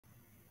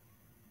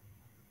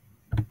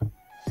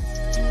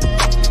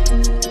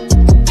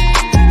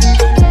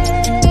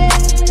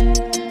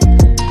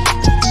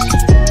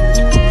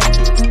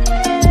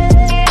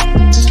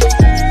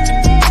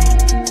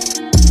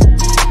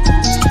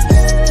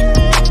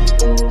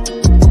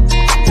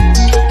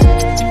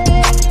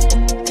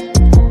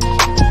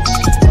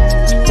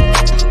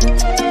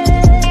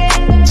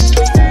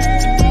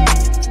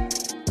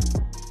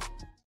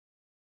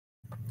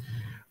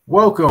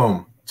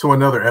Welcome to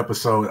another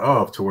episode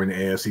of Touring the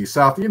AFC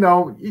South.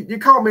 You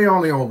caught me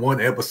only on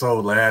one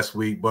episode last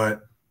week,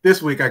 but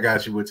this week I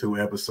got you with two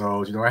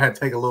episodes. I had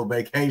to take a little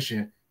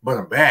vacation, but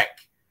I'm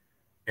back.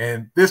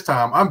 And this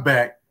time I'm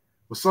back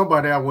with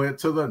somebody I went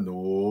to the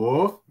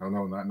north.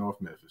 No, not North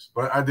Memphis,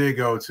 but I did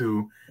go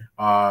to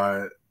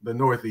the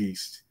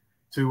Northeast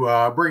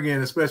to bring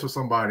in a special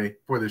somebody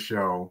for the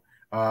show.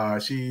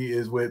 She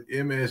is with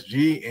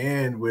MSG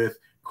and with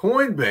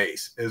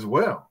Coinbase as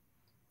well.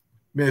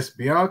 Miss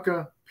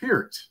Bianca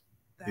Peart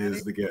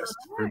is the guest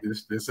for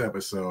this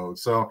episode.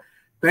 So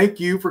thank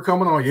you for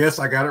coming on. Yes,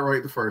 I got it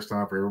right the first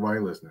time for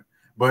everybody listening.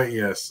 But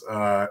yes,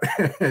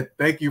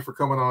 thank you for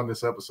coming on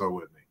this episode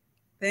with me.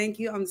 Thank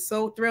you. I'm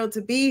so thrilled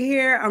to be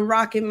here. I'm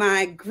rocking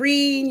my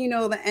green,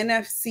 the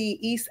NFC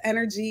East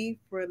energy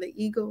for the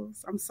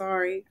Eagles. I'm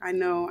sorry. I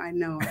know. I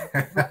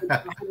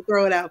have to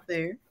throw it out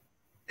there.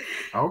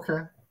 Okay.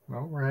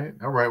 All right.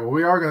 Well,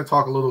 we are going to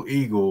talk a little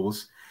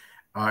Eagles.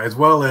 As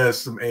well as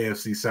some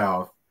AFC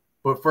South.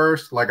 But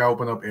first, like I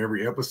open up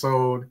every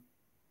episode,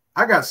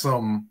 I got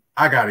something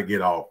I got to get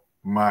off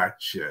my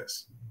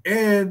chest.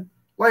 And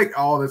like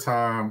all the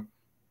time,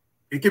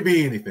 it could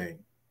be anything.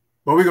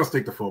 But we're going to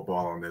stick to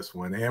football on this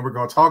one. And we're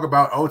going to talk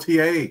about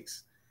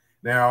OTAs.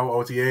 Now,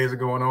 OTAs are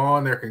going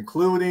on. They're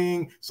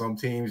concluding. Some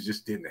teams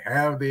just didn't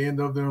have the end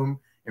of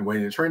them and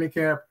waiting in training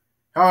camp.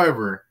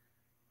 However,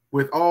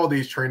 with all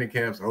these training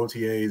camps,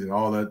 OTAs, and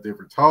all that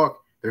different talk,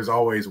 there's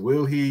always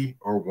will he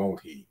or won't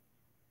he?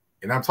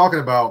 And I'm talking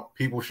about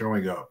people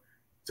showing up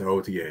to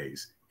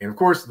OTAs. And, of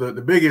course, the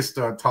biggest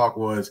talk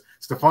was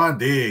Stephon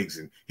Diggs,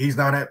 and he's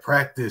not at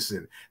practice,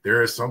 and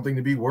there is something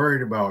to be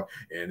worried about,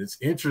 and it's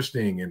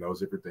interesting and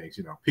those different things.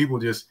 People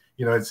just,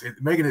 it's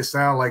making it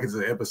sound like it's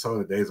an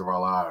episode of Days of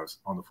Our Lives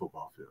on the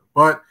football field.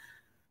 But,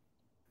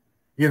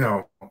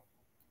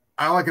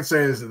 all I can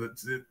say is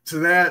to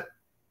that,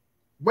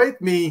 wake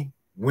me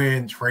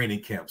when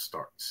training camp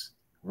starts.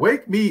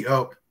 Wake me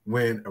up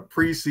when a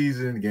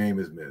preseason game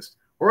is missed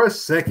or a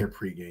second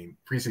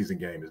preseason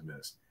game is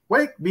missed.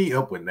 Wake me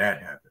up when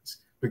that happens,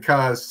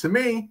 because to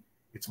me,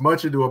 it's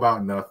much ado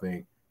about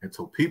nothing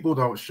until people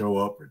don't show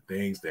up for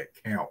things that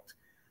count.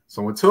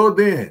 So until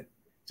then,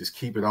 just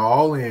keep it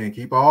all in,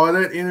 keep all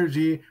that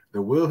energy,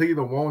 the will he,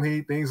 the won't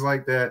he, things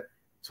like that,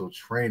 until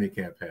training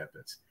camp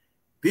happens.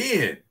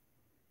 Then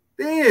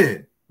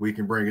we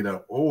can bring it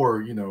up.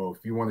 Or, if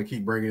you want to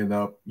keep bringing it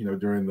up,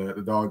 during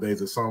the dog days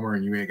of summer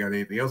and you ain't got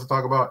anything else to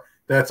talk about,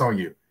 that's on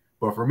you.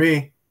 But for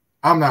me,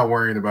 I'm not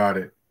worrying about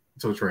it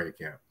until training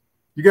camp.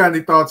 You got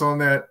any thoughts on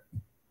that,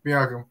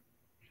 Bianca?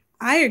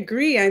 I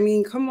agree. I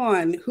mean, come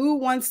on. Who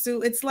wants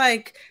to? It's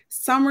like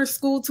summer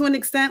school to an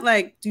extent.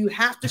 Like, do you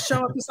have to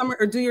show up for summer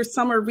or do your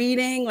summer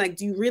reading? Like,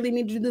 do you really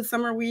need to do the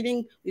summer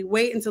reading? We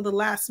wait until the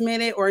last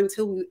minute or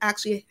until we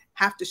actually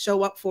have to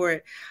show up for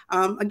it.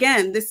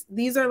 Again,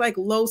 these are like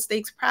low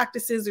stakes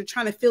practices. They're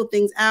trying to fill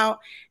things out.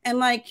 And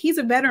like, he's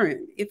a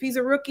veteran. If he's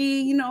a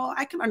rookie,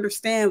 I can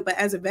understand. But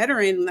as a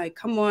veteran, like,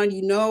 come on,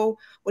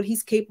 what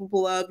he's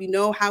capable of.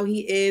 How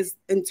he is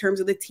in terms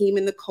of the team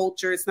and the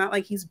culture. It's not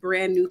like he's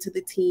brand new to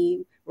the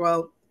team.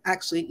 Well,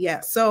 actually,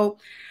 yeah. So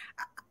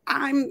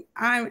I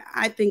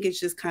think it's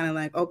just kind of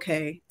like,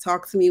 okay,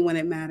 talk to me when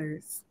it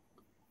matters.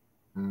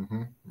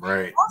 Mm-hmm.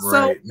 Right.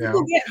 Also, right.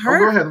 People get hurt.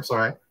 Go ahead. I'm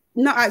sorry.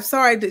 No, I'm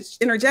sorry to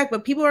interject,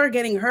 but people are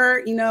getting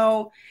hurt,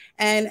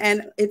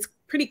 and it's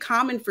pretty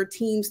common for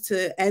teams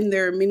to end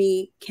their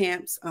mini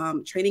camps,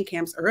 training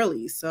camps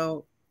early.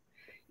 So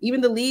even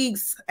the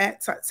leagues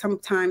at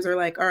sometimes are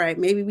like, all right,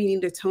 maybe we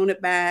need to tone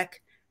it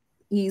back,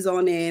 ease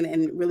on in,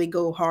 and really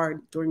go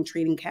hard during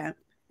training camp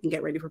and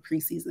get ready for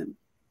preseason.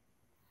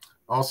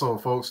 Also,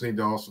 folks need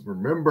to also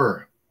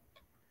remember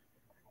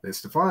that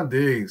Stephon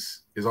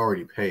Diggs is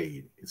already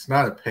paid. It's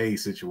not a pay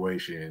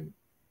situation.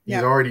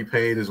 He's already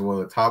paid as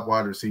one of the top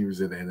wide receivers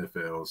in the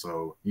NFL.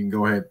 So you can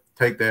go ahead,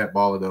 take that,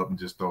 ball it up, and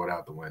just throw it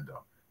out the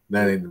window.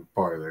 That ain't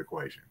part of the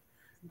equation.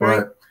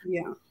 But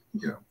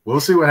we'll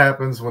see what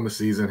happens when the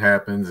season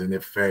happens. And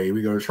if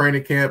we go to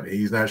training camp and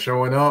he's not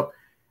showing up,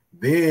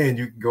 then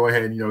you can go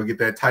ahead and get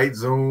that tight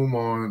zoom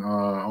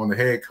on the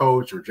head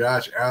coach or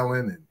Josh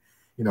Allen.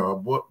 And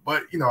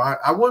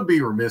I would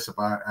be remiss if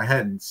I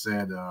hadn't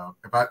said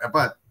I've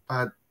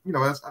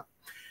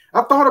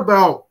thought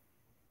about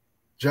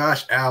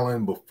Josh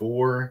Allen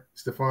before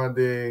Stephon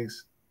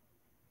Diggs,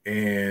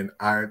 and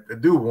I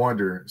do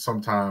wonder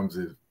sometimes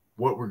if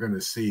what we're going to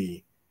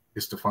see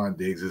if Stephon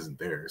Diggs isn't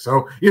there.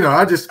 So,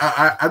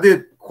 I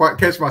did quite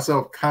catch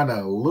myself kind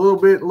of a little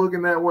bit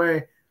looking that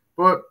way,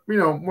 but,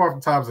 more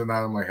often times than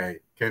not, I'm like, hey,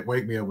 can't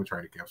wake me up when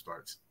training camp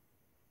starts.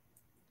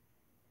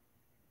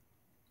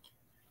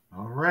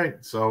 All right,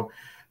 so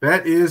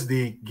that is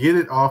the Get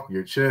It Off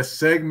Your Chest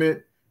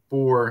segment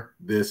for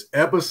this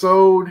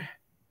episode.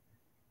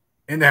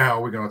 And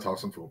now we're going to talk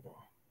some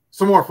football.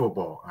 Some more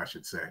football, I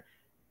should say.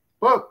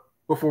 But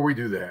before we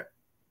do that,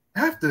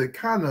 I have to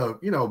kind of,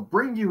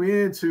 bring you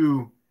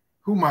into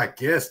who my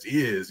guest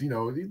is.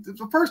 It's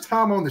the first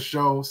time on the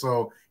show.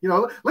 So,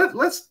 let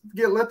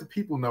the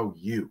people know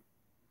you.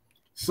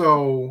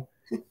 So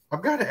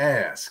I've got to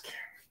ask,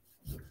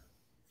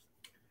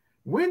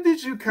 When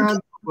did you kind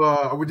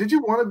of did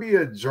you want to be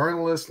a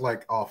journalist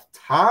like off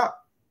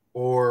top,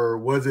 or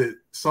was it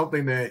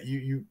something that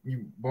you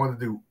wanted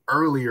to do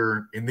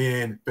earlier and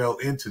then fell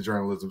into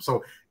journalism?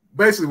 So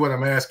basically, what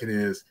I'm asking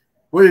is,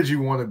 what did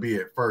you want to be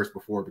at first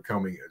before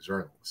becoming a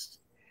journalist?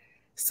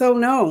 So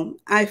no,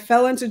 I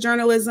fell into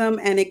journalism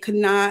and it could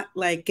not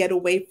like get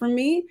away from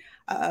me.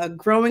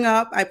 Growing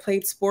up, I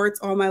played sports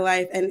all my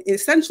life and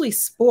essentially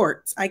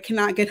sports. I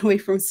cannot get away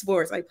from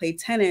sports. I played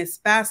tennis,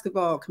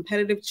 basketball,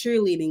 competitive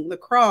cheerleading,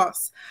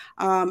 lacrosse.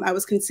 I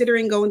was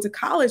considering going to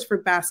college for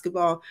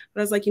basketball, but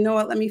I was like, you know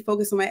what, let me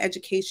focus on my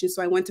education.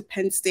 So I went to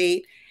Penn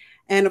State.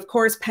 And of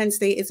course, Penn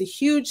State is a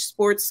huge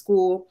sports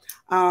school.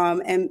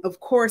 And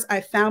of course,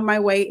 I found my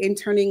way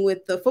interning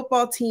with the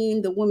football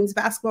team, the women's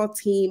basketball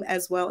team,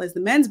 as well as the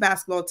men's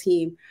basketball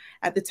team.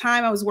 At the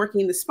time, I was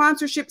working in the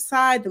sponsorship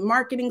side, the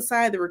marketing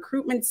side, the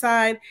recruitment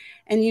side.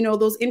 And, you know,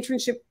 those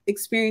internship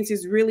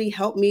experiences really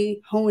helped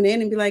me hone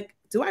in and be like,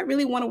 do I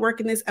really want to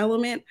work in this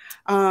element?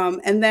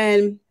 And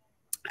then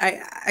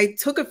I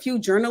took a few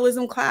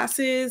journalism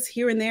classes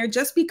here and there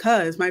just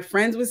because my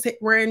friends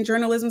were in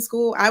journalism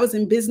school. I was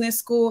in business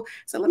school.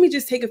 So let me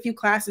just take a few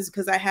classes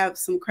because I have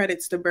some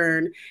credits to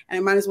burn and I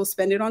might as well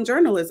spend it on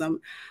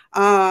journalism.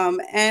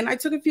 And I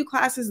took a few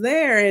classes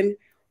there. And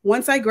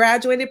once I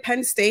graduated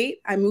Penn State,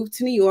 I moved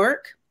to New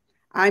York.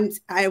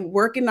 I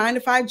work a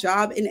 9-to-5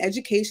 job in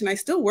education. I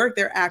still work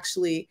there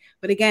actually,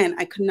 but again,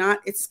 I could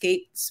not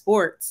escape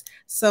sports.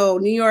 So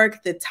New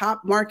York, the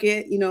top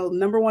market, you know,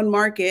 #1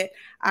 market,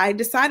 I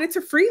decided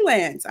to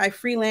freelance. I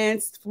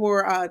freelanced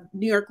for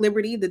New York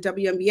Liberty, the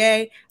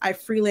WNBA. I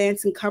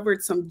freelanced and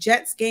covered some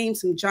Jets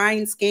games, some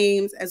Giants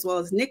games, as well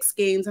as Knicks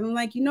games. And I'm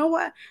like, you know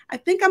what? I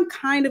think I'm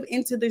kind of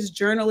into this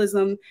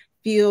journalism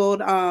field.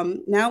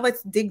 Now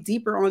let's dig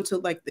deeper onto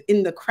like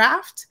in the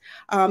craft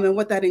and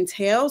what that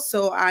entails.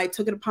 So I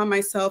took it upon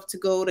myself to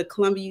go to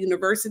Columbia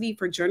University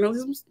for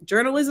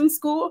journalism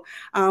school,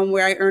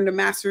 where I earned a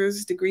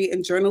master's degree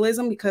in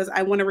journalism because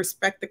I want to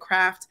respect the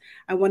craft.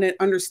 I want to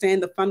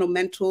understand the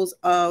fundamentals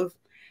of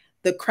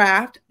the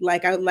craft.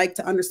 Like I would like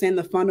to understand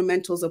the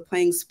fundamentals of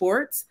playing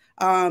sports.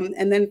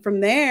 And then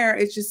from there,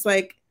 it's just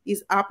like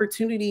these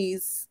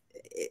opportunities,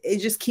 it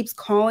just keeps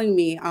calling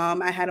me.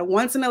 I had a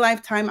once in a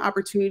lifetime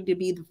opportunity to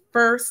be the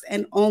first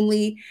and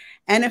only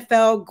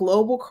NFL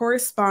global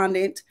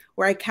correspondent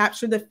where I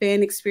captured the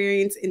fan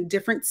experience in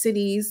different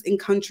cities and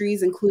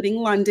countries, including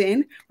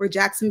London, where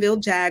Jacksonville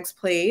Jags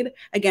played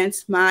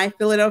against my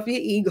Philadelphia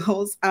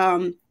Eagles.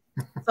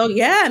 So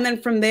yeah, and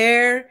then from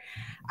there,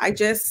 I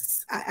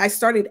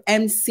started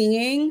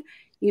emceeing.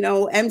 You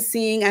know,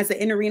 emceeing as an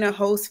in-arena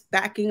host,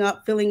 backing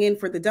up, filling in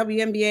for the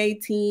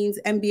WNBA teams,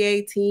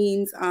 NBA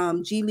teams,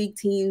 G League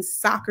teams,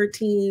 soccer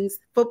teams,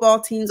 football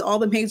teams, all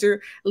the major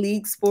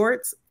league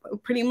sports,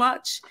 pretty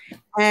much.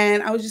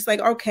 And I was just like,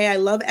 okay, I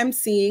love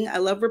emceeing. I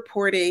love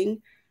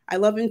reporting. I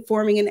love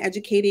informing and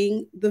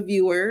educating the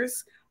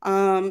viewers.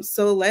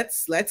 So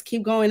let's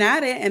keep going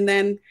at it. And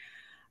then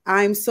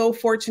I'm so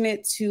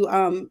fortunate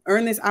to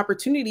earn this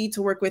opportunity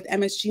to work with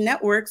MSG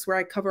Networks, where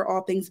I cover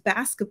all things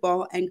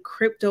basketball and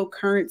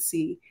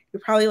cryptocurrency.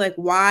 You're probably like,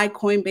 why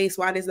Coinbase?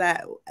 Why does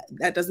that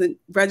doesn't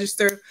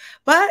register?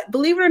 But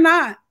believe it or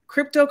not,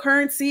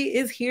 cryptocurrency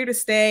is here to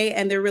stay,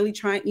 and they're really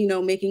trying, you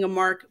know, making a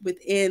mark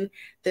within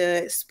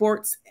the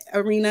sports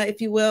arena, if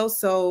you will.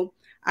 So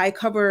I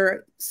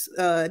cover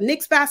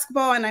Knicks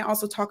basketball, and I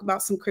also talk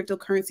about some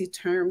cryptocurrency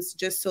terms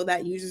just so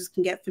that users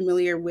can get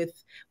familiar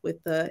with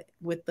the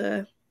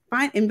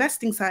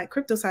investing side,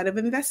 crypto side of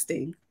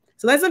investing.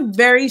 So that's a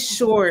very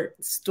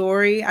short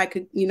story. I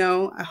could, you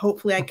know,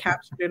 hopefully I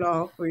captured it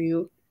all for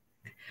you.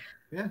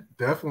 Yeah,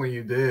 definitely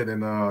you did.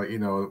 And, you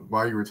know,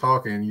 while you were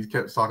talking, you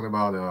kept talking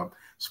about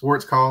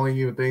sports calling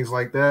you and things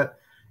like that.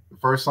 The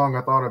first song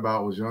I thought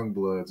about was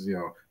Youngbloods. You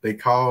know, they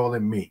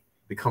calling me.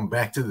 They come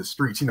back to the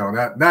streets. You know,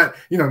 not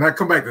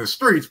come back to the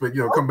streets, but,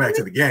 you know, come back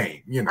to the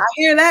game. You know, I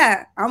hear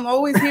that. I'm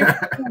always here.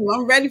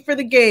 I'm ready for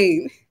the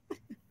game.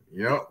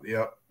 Yep.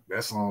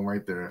 That song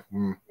right there.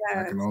 Yes.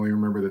 I can only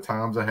remember the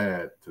times I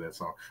had to that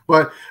song.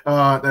 But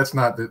that's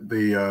not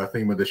the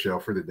theme of the show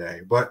for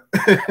today. But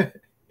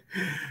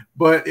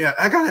but yeah,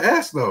 I gotta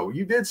ask though.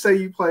 You did say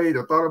you played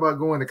or thought about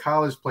going to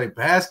college to play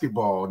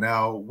basketball.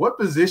 Now, what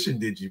position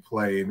did you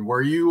play, and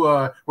were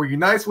you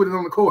nice with it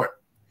on the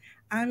court?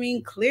 I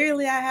mean,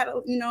 clearly I had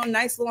a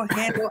nice little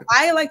handle.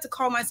 I like to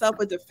call myself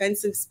a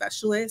defensive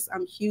specialist.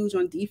 I'm huge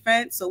on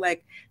defense, so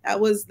like that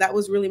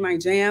was really my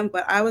jam.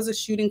 But I was a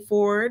shooting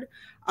forward.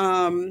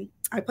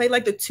 I played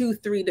like the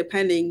 2-3,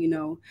 depending,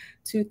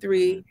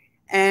 2-3.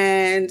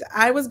 And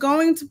I was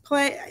going to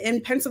play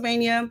in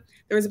Pennsylvania.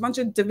 There was a bunch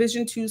of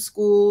Division II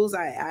schools.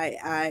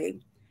 I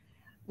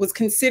was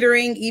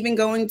considering even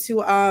going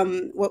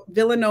to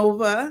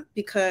Villanova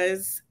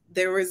because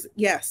there was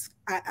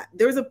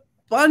a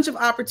bunch of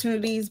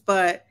opportunities,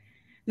 but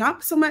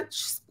not so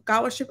much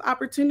scholarship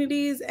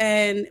opportunities.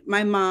 And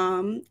my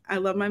mom, I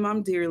love my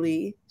mom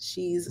dearly.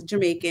 She's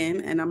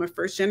Jamaican and I'm a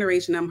first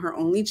generation. I'm her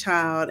only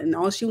child. And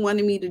all she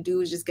wanted me to do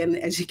was just get an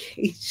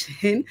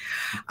education.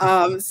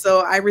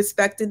 So I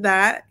respected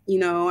that, you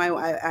know,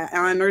 I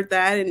honored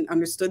that and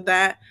understood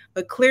that.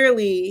 But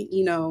clearly,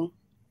 you know,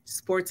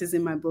 sports is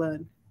in my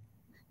blood.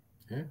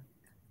 Yeah,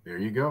 there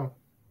you go.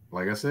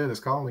 Like I said, it's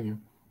calling you.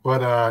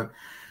 But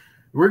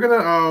we're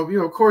gonna, you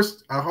know, of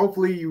course,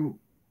 hopefully you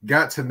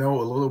got to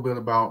know a little bit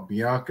about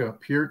Bianca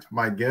Peart,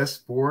 my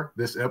guest for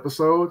this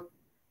episode.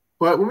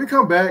 But when we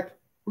come back,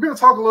 we're gonna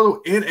talk a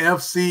little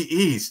NFC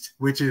East,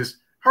 which is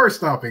her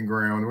stomping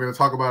ground. We're gonna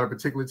talk about a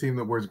particular team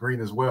that wears green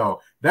as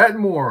well. That and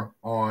more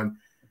on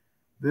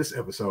this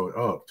episode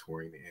of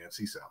Touring the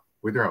NFC South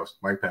with your host,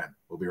 Mike Patton.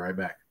 We'll be right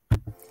back.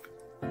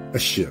 A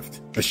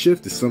shift. A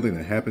shift is something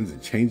that happens and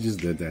changes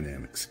the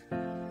dynamics.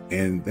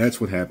 And that's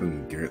what happened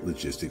when Garrett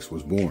Logistics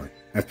was born.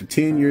 After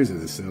 10 years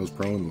as a sales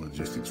pro in the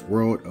logistics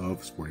world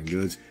of sporting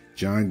goods,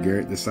 John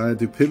Garrett decided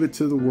to pivot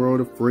to the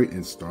world of freight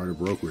and start a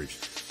brokerage.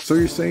 So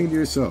you're saying to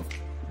yourself,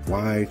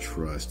 why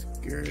trust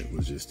Garrett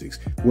Logistics?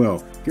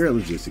 Well, Garrett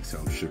Logistics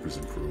helps shippers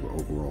improve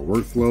overall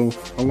workflow,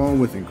 along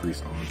with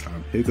increased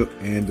on-time pickup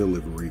and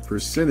delivery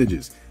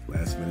percentages.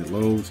 Last-minute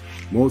loads,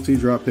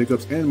 multi-drop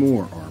pickups, and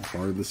more are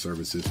part of the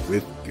services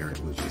with Garrett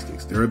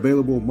Logistics. They're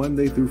available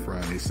Monday through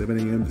Friday, 7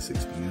 a.m. to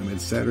 6 p.m., and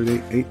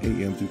Saturday, 8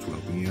 a.m. to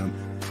 12 p.m.,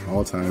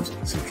 all times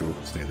Central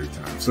Standard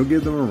Time. So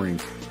give them a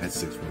ring at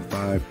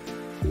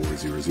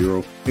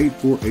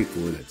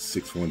 615-400-8484. That's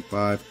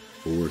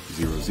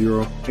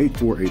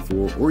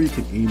 615-400-8484, or you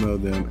can email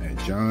them at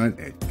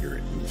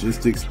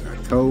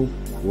john@garrettlogistics.co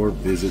or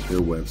visit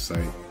their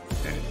website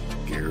at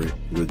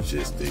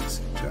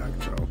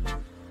garrettlogistics.co.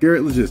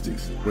 Garrett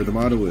Logistics, where the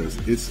motto is,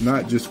 it's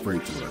not just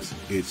freight to us,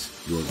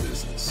 it's your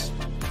business.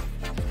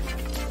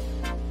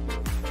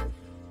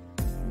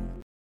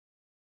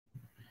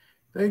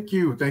 Thank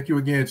you. Thank you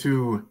again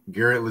to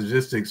Garrett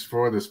Logistics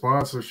for the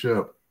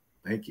sponsorship.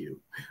 Thank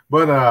you.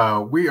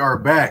 But we are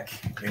back,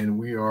 and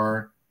we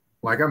are,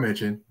 like I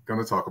mentioned,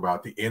 going to talk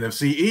about the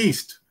NFC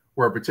East,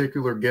 where a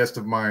particular guest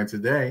of mine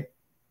today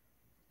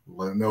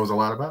knows a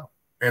lot about,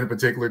 and a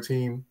particular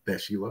team that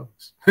she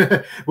loves.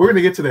 We're going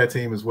to get to that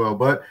team as well.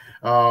 But,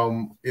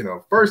 you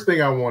know, first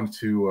thing I want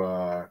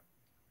to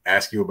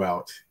ask you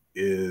about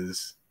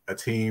is a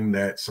team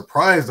that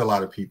surprised a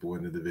lot of people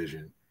in the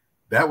division.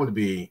 That would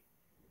be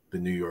the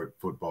New York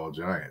Football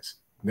Giants.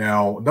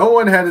 Now, no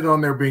one had it on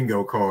their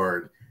bingo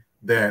card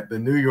that the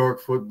New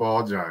York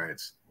Football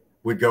Giants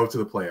would go to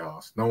the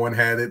playoffs. No one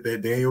had it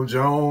that Daniel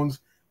Jones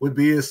would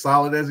be as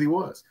solid as he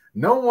was.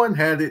 No one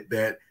had it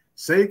that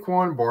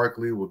Saquon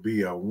Barkley would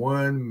be a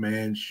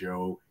one-man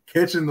show,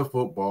 catching the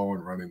football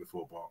and running the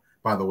football.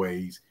 By the way,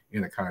 he's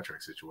in a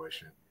contract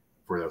situation,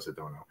 for those that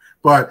don't know.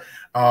 But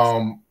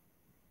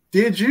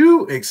did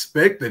you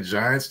expect the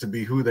Giants to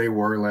be who they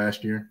were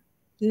last year?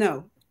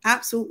 No,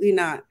 absolutely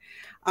not.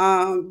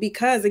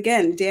 Because,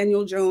 again,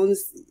 Daniel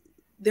Jones,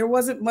 there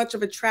wasn't much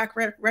of a track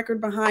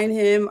record behind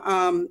him.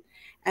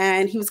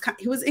 And he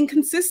was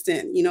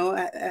inconsistent, you know,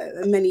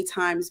 many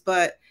times.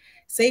 But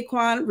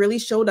Saquon really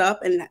showed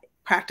up and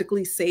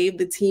practically saved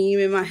the team,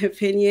 in my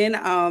opinion.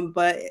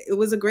 But it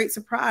was a great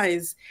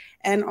surprise.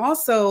 And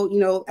also, you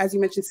know, as you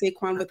mentioned,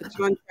 Saquon with the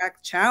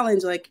contract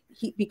challenge, like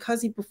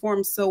because he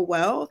performed so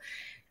well,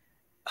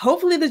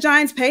 hopefully the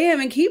Giants pay him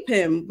and keep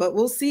him. But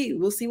we'll see.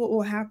 We'll see what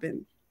will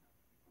happen.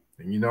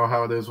 And you know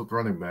how it is with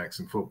running backs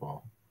in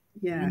football.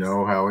 Yeah, you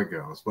know how it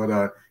goes.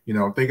 But you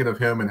know, thinking of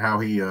him and how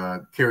he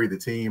carried the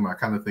team, I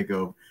kind of think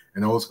of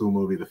an old school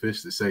movie, The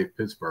Fish That Saved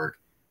Pittsburgh,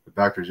 with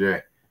Dr.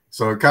 J.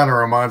 So it kind of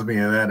reminds me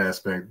of that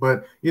aspect.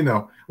 But you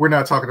know, we're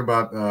not talking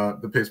about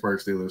the Pittsburgh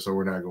Steelers, so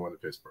we're not going to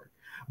Pittsburgh.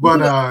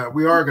 But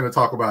we are going to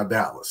talk about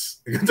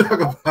Dallas. We're going to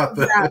talk about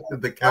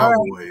the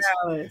Cowboys.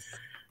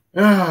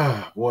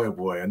 Ah,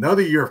 boy,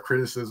 another year of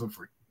criticism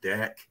for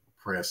Dak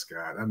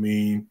Prescott. I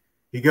mean,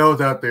 he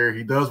goes out there,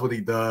 he does what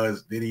he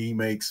does, then he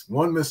makes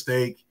one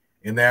mistake,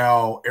 and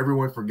now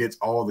everyone forgets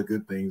all the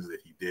good things that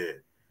he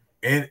did.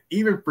 And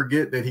even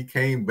forget that he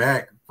came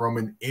back from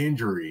an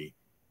injury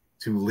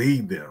to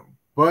lead them.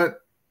 But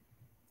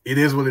it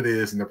is what it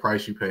is, and the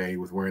price you pay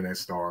with wearing that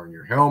star on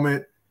your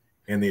helmet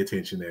and the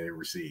attention that it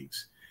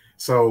receives.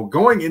 So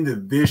going into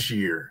this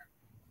year,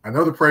 I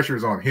know the pressure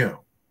is on him,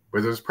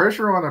 but there's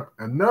pressure on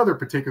another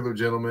particular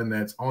gentleman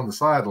that's on the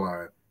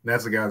sideline.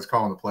 That's the guy that's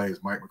calling the plays,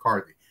 Mike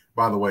McCarthy.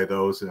 By the way,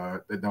 those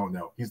that don't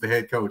know, he's the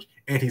head coach,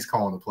 and he's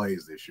calling the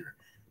plays this year.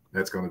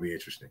 That's going to be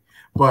interesting.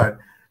 But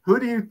who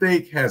do you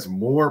think has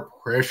more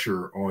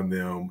pressure on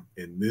them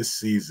in this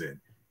season?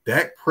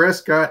 Dak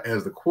Prescott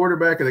as the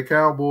quarterback of the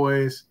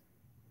Cowboys,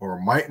 or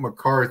Mike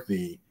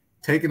McCarthy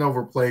taking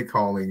over play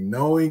calling,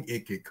 knowing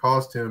it could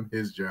cost him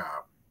his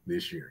job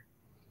this year?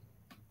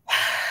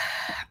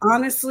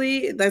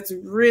 Honestly, it's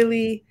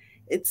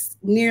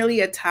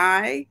nearly a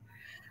tie.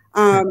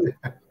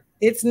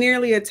 It's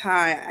nearly a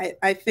tie.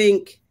 I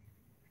think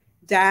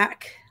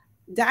Dak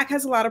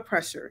has a lot of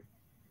pressure.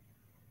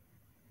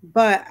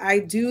 But I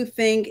do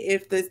think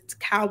if the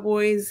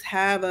Cowboys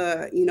have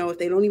if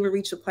they don't even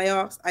reach the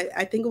playoffs,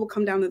 I think it will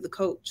come down to the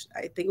coach.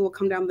 I think it will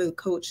come down to the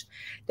coach.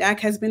 Dak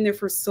has been there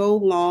for so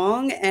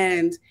long,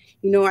 and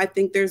I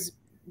think there's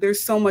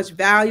so much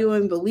value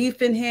and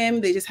belief in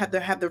him. They just have to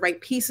have the right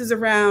pieces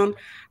around.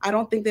 I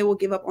don't think they will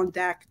give up on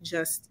Dak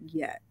just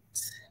yet.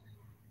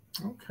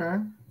 Okay.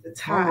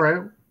 It's All hot.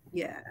 right.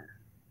 Yeah.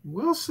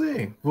 We'll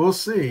see. We'll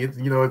see. It's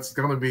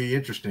going to be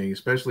interesting,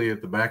 especially if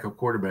the backup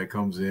quarterback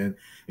comes in,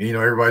 and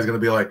everybody's going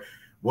to be like,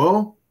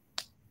 "Well,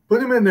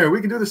 put him in there.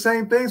 We can do the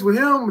same things with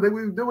him that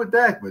we do with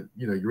Dak." But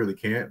you really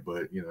can't.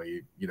 But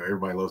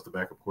everybody loves the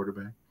backup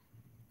quarterback.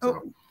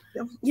 So.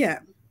 Oh, yeah.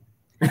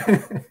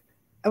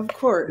 Of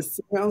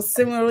course.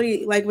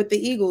 Similarly, like with the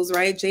Eagles,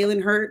 right?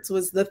 Jalen Hurts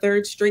was the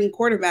third string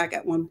quarterback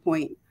at one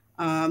point.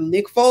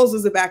 Nick Foles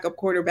was a backup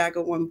quarterback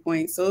at one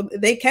point, so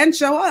they can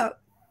show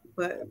up,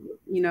 but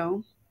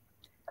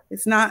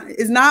it's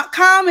not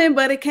common,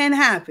 but it can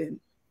happen.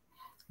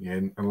 Yeah,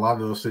 and a lot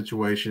of those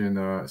situations,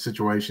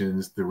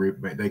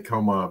 they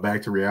come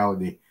back to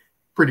reality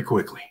pretty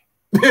quickly.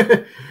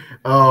 Kind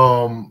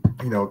of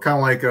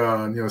like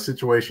a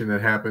situation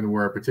that happened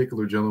where a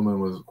particular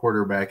gentleman was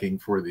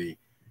quarterbacking for the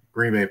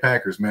Green Bay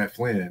Packers, Matt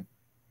Flynn.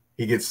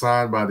 He gets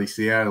signed by the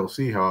Seattle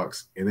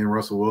Seahawks, and then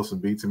Russell Wilson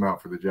beats him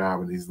out for the job,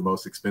 and he's the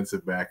most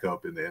expensive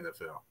backup in the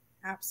NFL.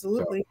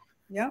 Absolutely. So,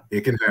 yeah.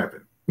 It can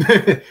happen.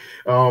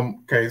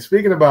 Okay,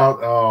 speaking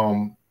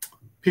about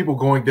people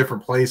going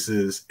different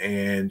places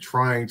and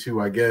trying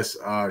to, I guess,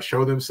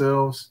 show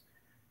themselves,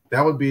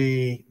 that would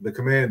be the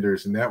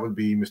Commanders, and that would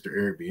be Mr.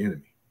 Eric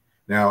Bieniemy.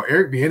 Now,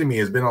 Eric Bieniemy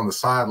has been on the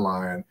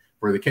sideline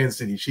for the Kansas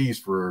City Chiefs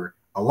for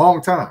a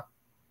long time,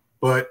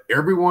 but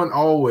everyone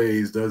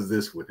always does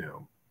this with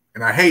him.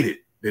 And I hate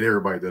it that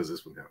everybody does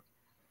this with him.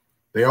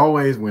 They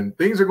always, when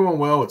things are going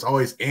well, it's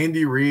always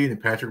Andy Reid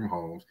and Patrick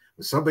Mahomes.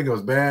 When something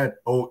goes bad,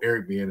 oh,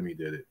 Eric Bieniemy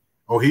did it.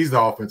 Oh, he's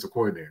the offensive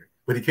coordinator.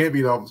 But he can't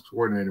be the offensive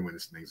coordinator when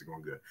things are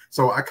going good.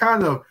 So I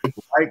kind of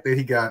like that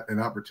he got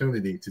an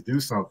opportunity to do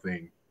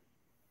something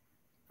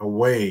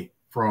away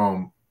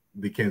from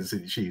the Kansas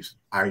City Chiefs.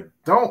 I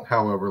don't,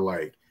 however,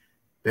 like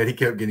that he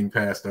kept getting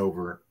passed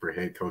over for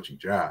head coaching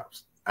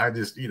jobs. I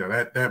just,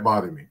 that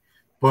bothered me.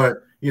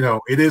 But,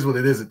 it is what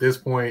it is at this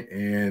point.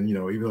 And,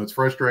 even though it's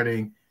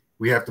frustrating,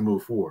 we have to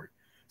move forward.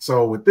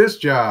 So with this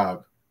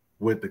job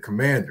with the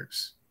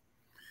Commanders,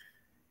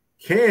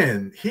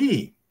 can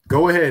he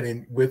go ahead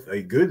and, with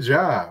a good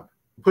job,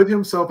 put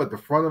himself at the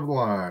front of the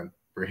line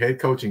for head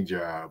coaching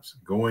jobs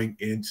going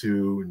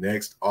into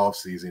next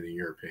offseason, in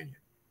your opinion?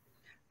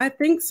 I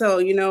think so.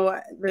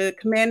 The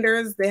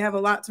Commanders, they have a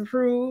lot to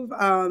prove.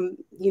 I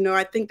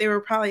think they were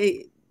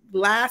probably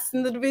last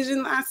in the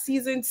division last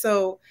season.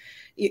 So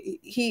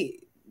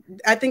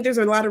I think there's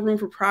a lot of room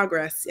for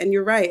progress. And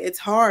you're right. It's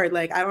hard.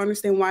 Like, I don't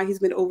understand why he's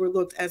been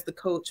overlooked as the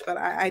coach. But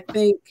I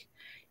think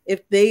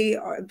if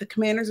the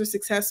Commanders are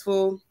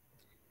successful,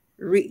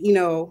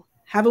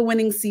 have a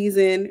winning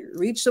season,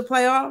 reach the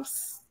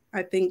playoffs,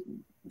 I think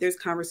there's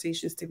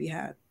conversations to be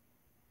had.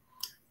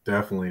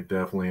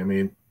 Definitely. I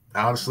mean,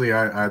 honestly,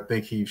 I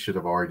think he should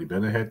have already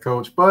been a head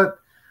coach, but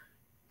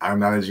I'm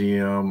not a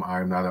GM.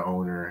 I'm not an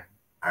owner.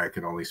 I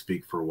can only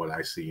speak for what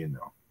I see and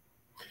know.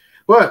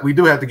 But we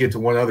do have to get to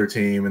one other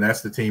team, and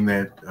that's the team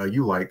that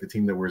you like, the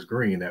team that wears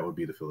green. That would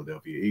be the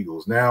Philadelphia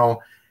Eagles. Now,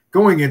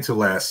 going into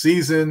last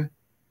season,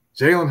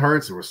 Jalen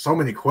Hurts, there were so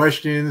many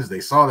questions. They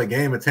saw the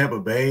game at Tampa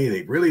Bay.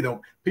 They really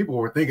don't – people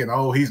were thinking,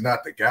 oh, he's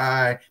not the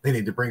guy. They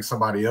need to bring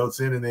somebody else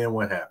in, and then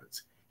what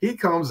happens? He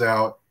comes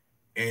out,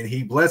 and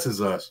he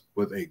blesses us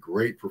with a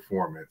great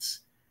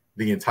performance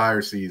the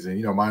entire season,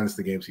 minus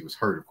the games he was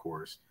hurt, of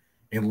course,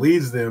 and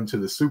leads them to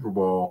the Super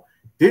Bowl.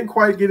 Didn't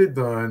quite get it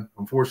done,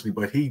 unfortunately,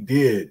 but he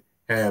did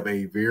have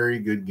a very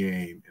good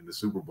game in the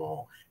Super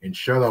Bowl and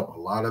shut up a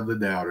lot of the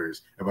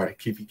doubters about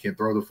if he can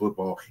throw the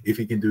football, if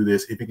he can do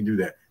this, if he can do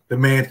that. The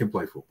man can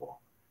play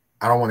football.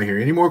 I don't want to hear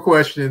any more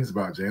questions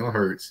about Jalen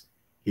Hurts.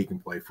 He can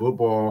play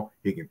football.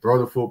 He can throw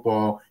the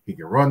football. He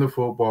can run the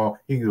football.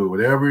 He can do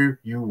whatever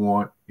you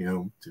want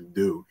him to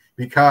do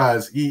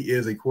because he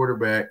is a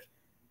quarterback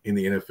in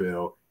the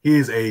NFL. He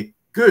is a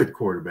good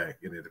quarterback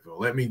in the NFL.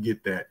 Let me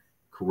get that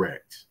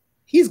correct.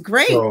 He's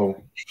great.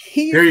 So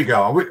there you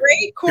go.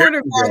 Great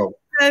quarterback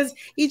because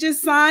he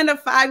just signed a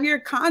 5-year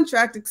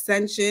contract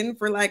extension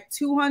for like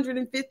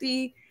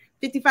 $255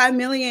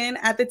 million.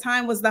 At the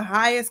time was the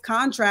highest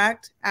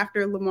contract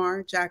after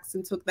Lamar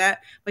Jackson took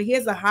that. But he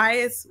has the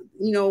highest,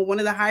 one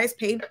of the highest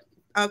paid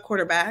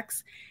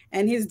quarterbacks.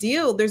 And his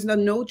deal, there's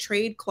no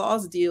trade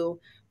clause deal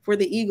for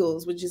the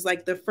Eagles, which is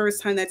like the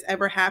first time that's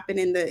ever happened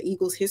in the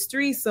Eagles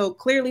history. So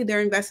clearly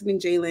they're invested in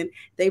Jalen.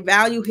 They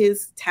value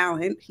his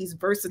talent. He's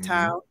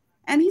versatile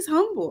and he's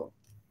humble.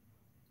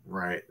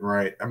 Right.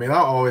 I mean, I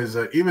always,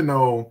 even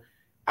though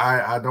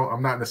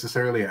I'm not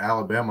necessarily an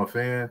Alabama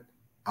fan,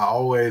 I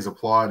always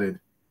applauded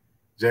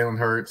Jalen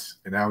Hurts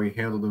and how he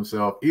handled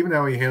himself, even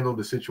how he handled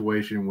the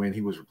situation when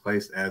he was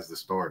replaced as the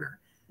starter.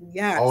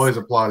 Yes. Always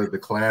applauded the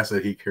class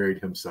that he carried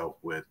himself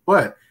with.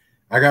 But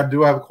I have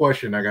a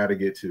question I got to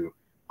get to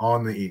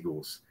on the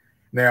Eagles.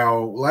 Now,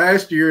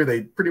 last year,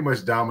 they pretty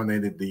much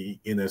dominated the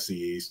NFC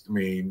East. I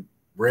mean,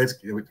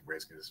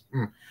 Redskins,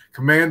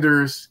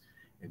 Commanders,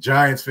 and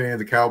Giants fans,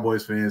 the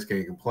Cowboys fans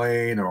can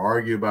complain or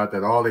argue about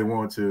that all they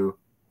want to,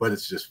 but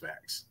it's just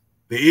facts.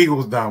 The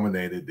Eagles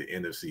dominated the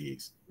NFC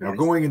East. Now,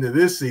 going into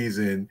this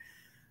season,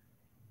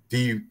 do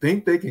you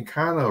think they can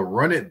kind of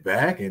run it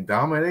back and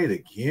dominate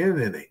again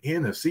in the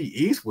NFC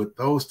East with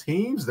those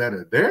teams that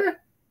are there?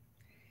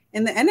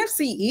 In the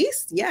NFC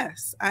East,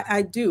 yes,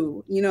 I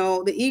do. You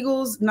know, the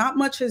Eagles, not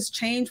much has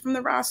changed from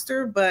the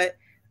roster, but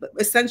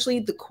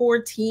essentially the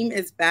core team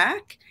is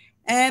back,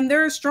 and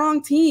they're a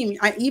strong team.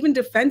 Even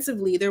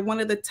defensively, they're one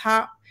of the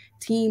top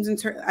teams.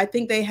 I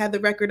think they had the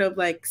record of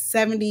like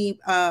 70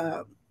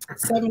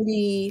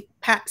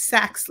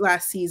 sacks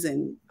last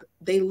season.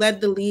 They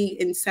led the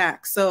league in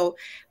sacks. So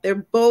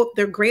they're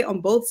great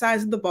on both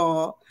sides of the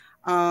ball.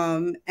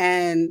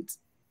 And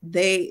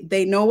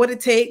they know what it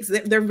takes.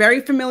 They're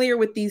very familiar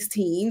with these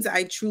teams.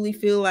 I truly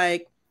feel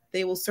like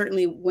they will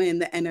certainly win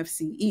the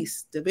NFC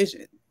East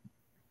division.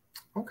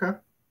 Okay.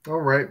 All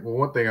right. Well,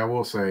 one thing I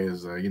will say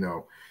is,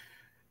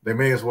 they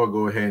may as well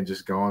go ahead and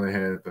just go on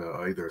ahead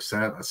either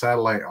a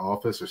satellite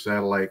office or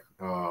satellite,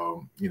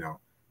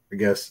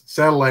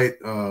 satellite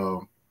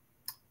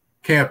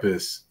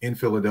campus in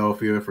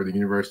Philadelphia for the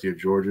University of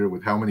Georgia,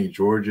 with how many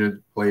Georgia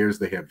players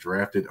they have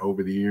drafted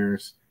over the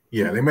years.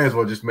 Yeah, they may as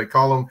well just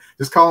call them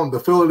the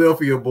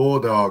Philadelphia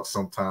Bulldogs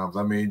sometimes.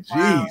 I mean,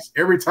 geez,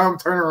 every time I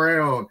turn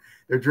around,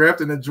 they're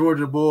drafting a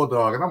Georgia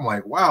Bulldog. And I'm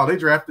like, wow, they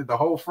drafted the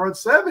whole front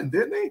seven,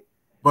 didn't they?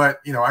 But,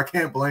 I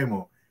can't blame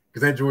them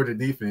because that Georgia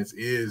defense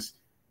is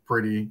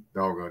pretty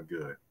doggone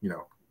good.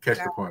 Catch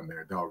the pun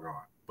there,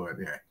 doggone. But,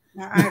 yeah.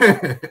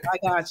 I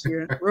got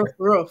you.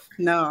 Roof.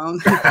 No.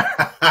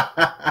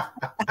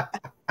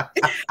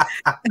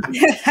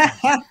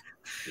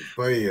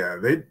 But yeah,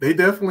 they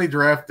definitely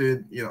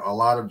drafted, a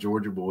lot of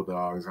Georgia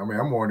Bulldogs. I mean,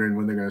 I'm wondering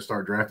when they're going to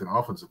start drafting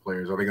offensive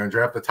players. Are they going to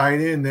draft a tight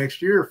end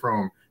next year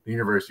from the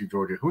University of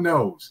Georgia? Who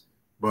knows?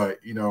 But,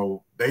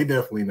 they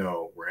definitely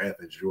know where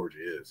Athens, Georgia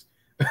is.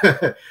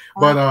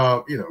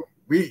 But,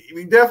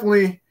 we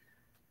definitely –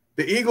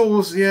 the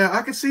Eagles,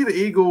 I could see the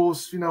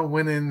Eagles,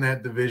 winning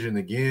that division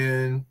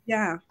again.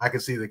 Yeah. I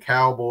could see the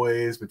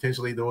Cowboys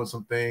potentially doing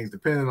some things,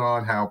 depending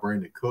on how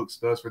Brandon Cooks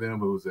does for them,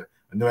 who was a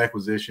new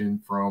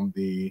acquisition from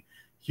the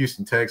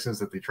Houston Texans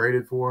that they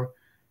traded for.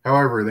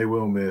 However, they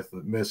will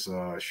miss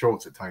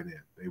Schultz at tight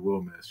end. They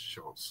will miss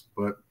Schultz.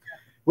 But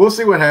we'll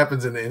see what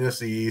happens in the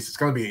NFC East. It's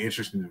going to be an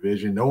interesting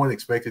division. No one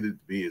expected it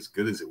to be as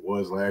good as it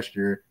was last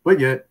year, but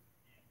yet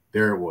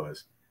there it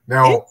was.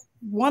 Now, it's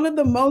one of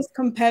the most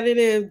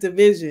competitive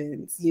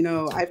divisions.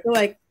 I feel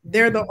like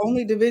they're the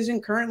only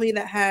division currently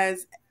that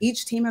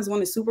each team has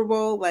won a Super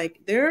Bowl. Like,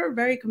 they're a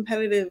very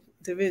competitive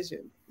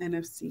division,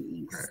 NFC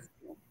East.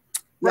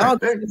 Y'all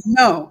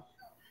know.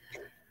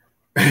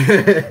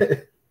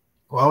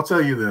 Well, I'll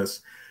tell you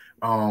this.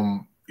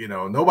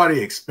 Nobody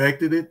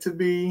expected it to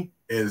be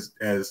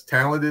as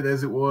talented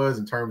as it was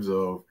in terms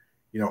of,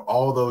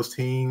 all those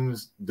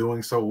teams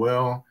doing so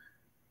well.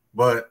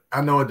 But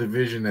I know a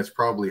division that's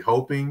probably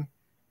hoping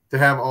to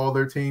have all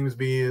their teams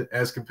be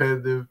as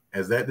competitive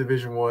as that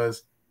division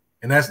was,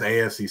 and that's the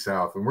AFC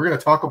South. And we're going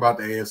to talk about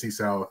the AFC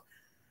South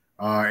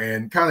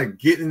and kind of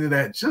get into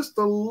that just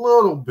a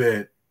little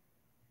bit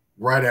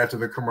right after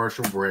the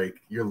commercial break.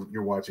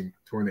 You're watching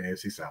Touring the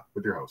AFC South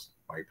with your host,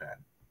 Mike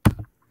Patton.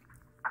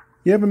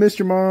 You ever missed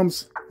your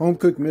mom's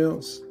home-cooked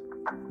meals?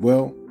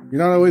 Well, you're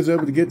not always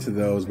able to get to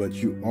those, but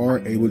you are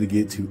able to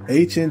get to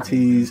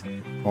H&T's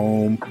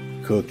Home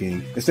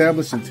Cooking.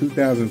 Established in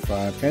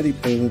 2005, Patty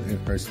Palin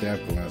and her staff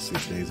go out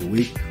 6 days a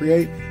week to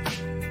create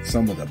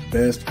some of the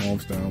best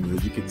home-style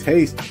meals you can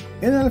taste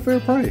and at a fair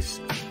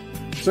price.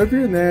 So if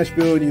you're in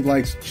Nashville and you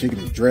like chicken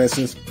and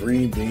dressings,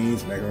 green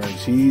beans, macaroni and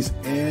cheese,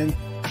 and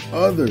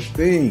other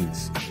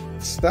things,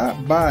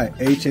 stop by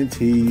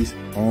H&T's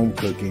Home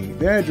Cooking.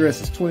 Their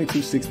address is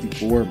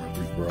 2264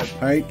 Murfreesboro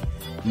Pike,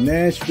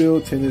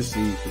 Nashville,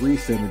 Tennessee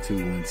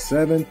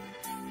 37217,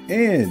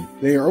 and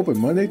they are open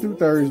Monday through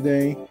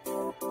Thursday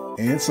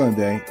and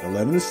Sunday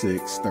 11 to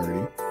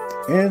 6:30,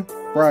 and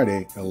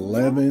Friday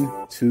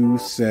 11 to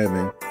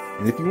 7.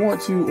 And if you want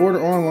to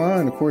order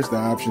online, of course, the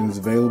option is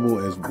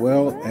available as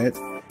well at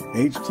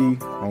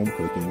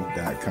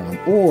hthomecooking.com,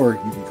 or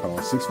you can call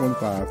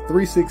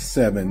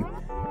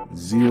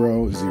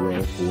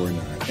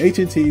 615-367-0049.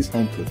 H&T's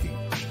Home Cooking,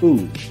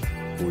 food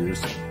for your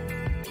soul.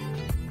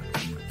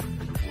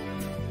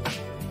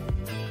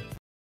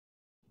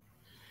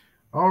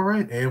 All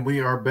right, and we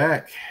are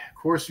back. Of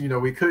course,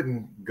 we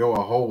couldn't go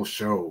a whole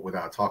show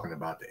without talking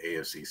about the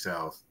AFC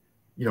South.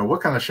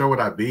 What kind of show would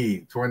I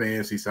be touring the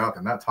AFC South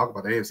and not talk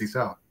about the AFC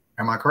South?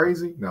 Am I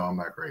crazy? No, I'm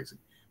not crazy.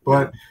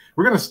 But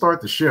we're going to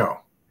start the show.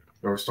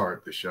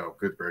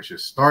 Good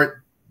gracious.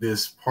 Start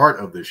this part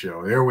of the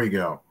show. There we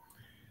go.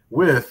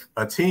 With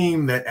a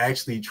team that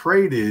actually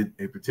traded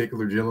a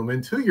particular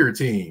gentleman to your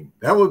team.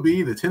 That would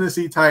be the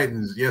Tennessee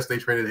Titans. Yes, they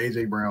traded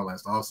A.J. Brown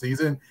last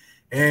offseason,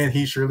 and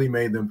he surely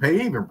made them pay.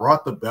 He even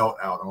brought the belt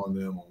out on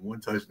them on one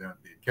touchdown.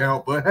 Didn't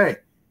count, but hey,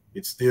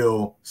 it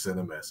still sent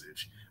a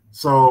message.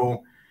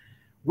 So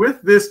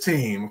with this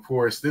team, of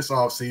course, this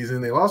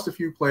offseason, they lost a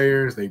few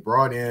players. They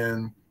brought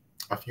in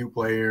a few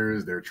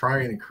players. They're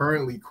trying to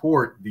currently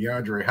court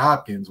DeAndre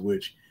Hopkins,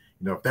 which,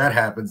 if that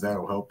happens,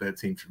 that'll help that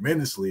team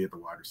tremendously at the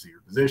wide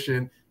receiver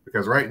position,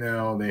 because right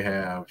now they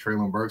have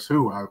Treylon Burks,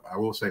 who I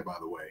will say, by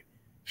the way,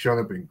 shown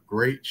up in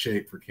great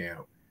shape for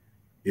camp,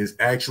 is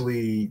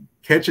actually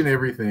catching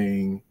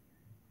everything,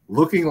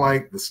 looking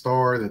like the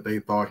star that they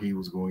thought he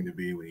was going to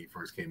be when he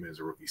first came in as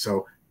a rookie.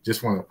 So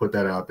just want to put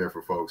that out there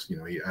for folks.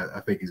 I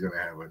think he's going to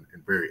have a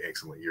very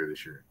excellent year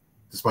this year,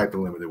 despite the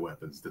limited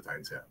weapons the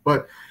Titans have.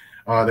 But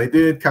they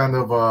did kind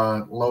of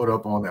load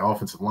up on the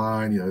offensive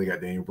line. They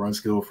got Daniel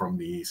Brunskill from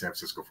the San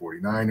Francisco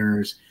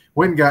 49ers.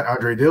 Went and got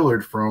Andre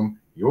Dillard from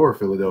your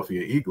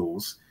Philadelphia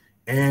Eagles.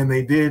 And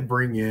they did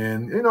bring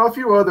in, a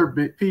few other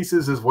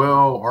pieces as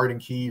well. Arden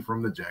Key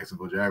from the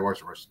Jacksonville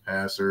Jaguars, rush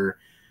passer.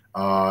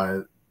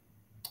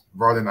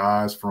 Brought in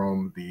Oz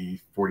from the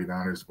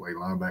 49ers to play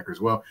linebacker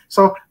as well.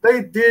 So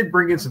they did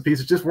bring in some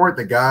pieces, just weren't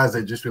the guys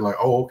that just be like,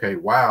 oh, okay,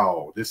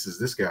 wow, this is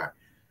this guy.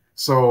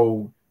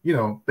 So,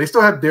 they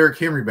still have Derrick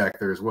Henry back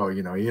there as well.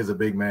 He is a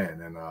big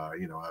man, and,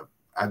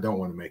 I don't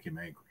want to make him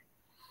angry.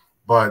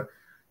 But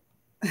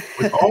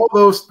with all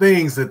those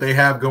things that they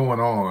have going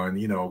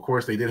on, of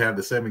course, they did have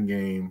the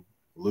 7-game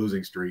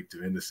losing streak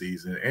to end the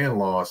season and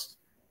lost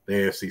the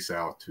AFC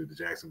South to the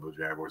Jacksonville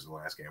Jaguars in the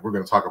last game. We're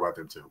going to talk about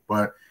them too.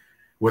 But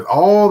with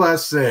all that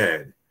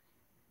said,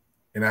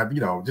 and I,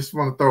 just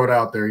want to throw it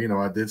out there,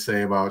 I did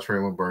say about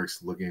Treylon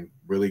Burks looking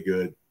really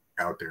good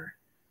out there.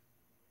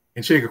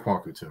 And Chig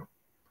Okonkwo too.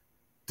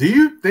 Do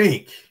you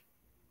think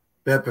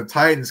that the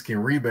Titans can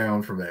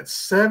rebound from that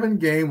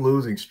 7-game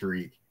losing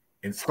streak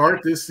and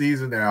start this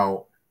season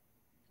out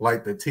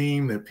like the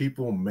team that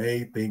people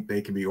may think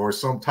they can be, or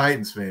some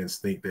Titans fans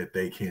think that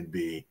they can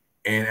be,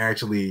 and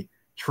actually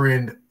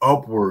trend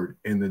upward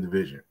in the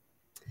division?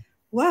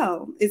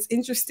 Well, it's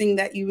interesting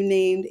that you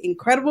named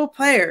incredible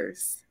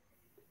players,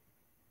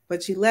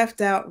 but you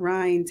left out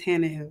Ryan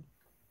Tannehill.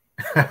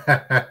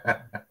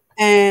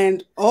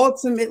 And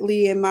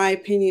ultimately, in my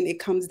opinion, it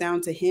comes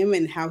down to him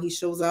and how he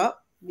shows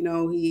up.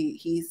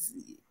 He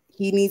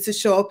needs to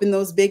show up in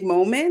those big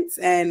moments.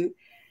 And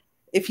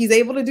if he's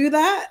able to do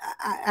that,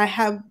 I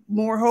have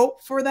more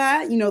hope for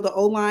that. The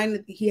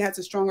O-line, he has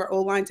a stronger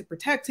O-line to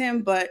protect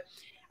him, but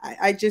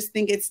I just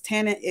think it's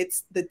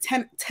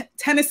the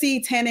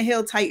Tennessee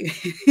Tannehill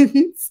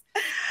Titans,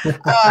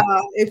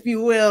 if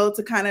you will,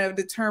 to kind of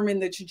determine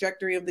the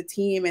trajectory of the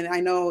team. And I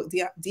know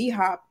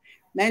D-Hop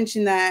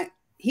mentioned that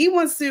he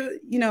wants to,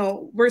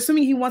 we're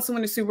assuming he wants to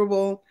win a Super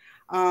Bowl.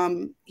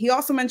 He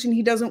also mentioned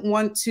he doesn't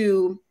want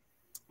to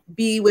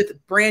be with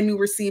brand new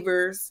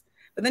receivers.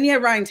 But then you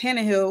have Ryan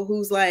Tannehill,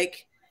 who's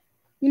like,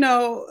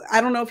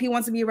 I don't know if he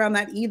wants to be around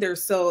that either.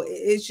 So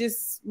it's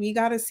just, we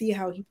got to see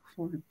how he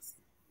performs.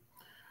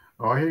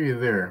 Oh, I hear you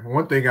there.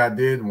 One thing I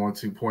did want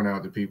to point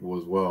out to people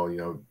as well,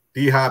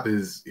 D-Hop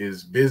has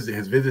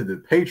visited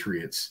the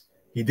Patriots.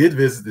 He did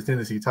visit the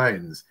Tennessee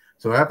Titans.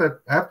 So I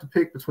have to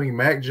pick between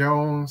Mac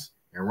Jones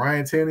and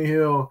Ryan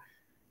Tannehill.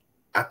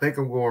 I think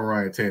I'm going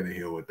Ryan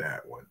Tannehill with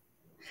that one.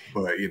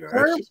 But,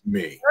 that's just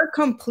me. Her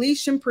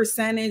completion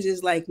percentage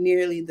is like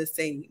nearly the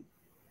same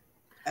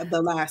of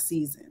the last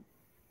season.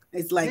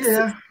 It's like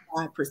 65%,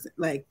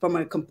 like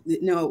from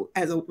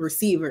as a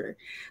receiver.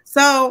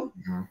 So,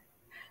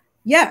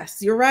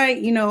 yes, you're right.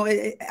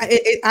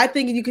 I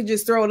think you could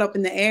just throw it up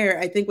in the air.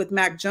 I think with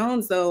Mac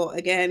Jones, though,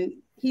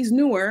 again, he's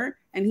newer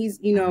and he's,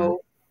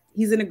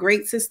 he's in a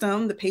great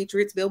system. The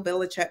Patriots, Bill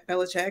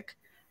Belichick.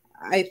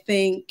 I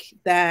think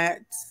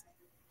that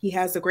he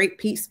has the great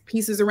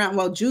pieces around.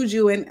 Well,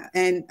 Juju and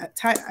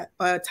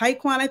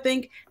Tyquan, I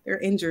think they're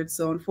injured.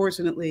 So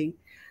unfortunately,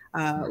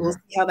 we'll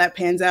see how that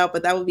pans out.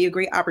 But that would be a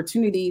great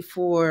opportunity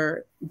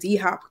for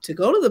D-Hop to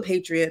go to the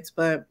Patriots.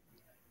 But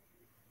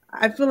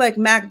I feel like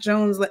Mac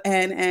Jones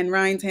and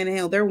Ryan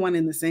Tannehill, they're one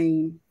and the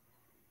same.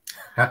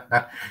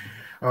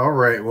 All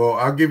right. Well,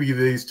 I'll give you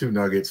these two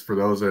nuggets for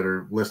those that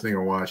are listening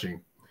or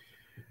watching.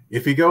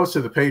 If he goes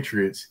to the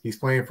Patriots, he's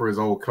playing for his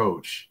old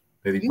coach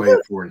that he played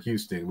for in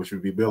Houston, which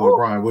would be Bill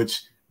O'Brien,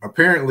 which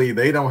apparently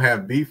they don't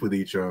have beef with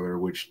each other,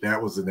 which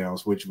that was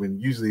announced, which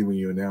usually when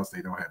you announce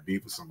they don't have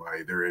beef with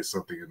somebody, there is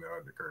something in the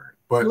undercurrent.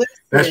 But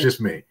that's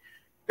just me.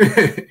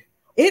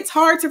 It's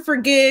hard to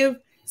forgive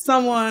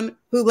someone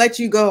who let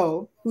you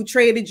go, who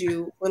traded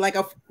you with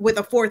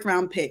a 4th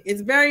round pick.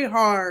 It's very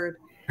hard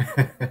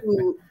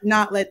to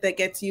not let that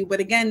get to you. But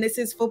again, this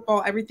is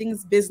football.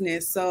 Everything's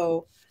business.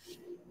 So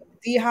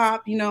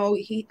D-Hop,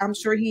 I'm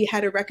sure he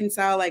had to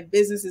reconcile like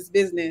business is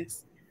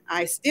business.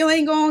 I still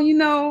ain't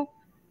going,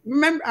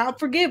 remember, I'll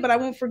forget, but I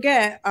won't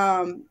forget.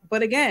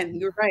 But again,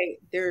 you're right.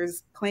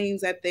 There's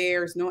claims that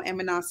there's no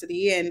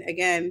animosity. And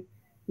again,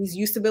 he's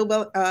used to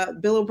Bill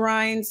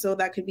O'Brien, so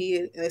that could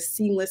be a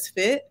seamless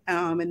fit.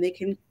 And they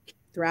can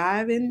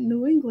thrive in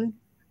New England.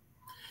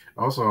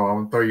 Also,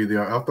 I'll throw you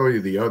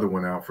the other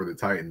one out for the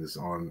Titans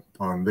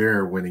on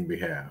their winning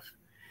behalf.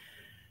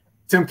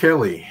 Tim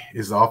Kelly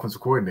is the offensive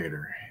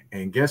coordinator.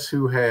 And guess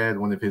who had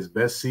one of his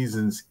best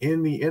seasons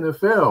in the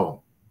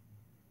NFL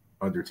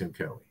under Tim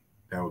Kelly?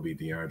 that would be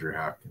DeAndre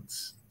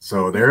Hopkins.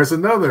 So there's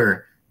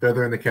another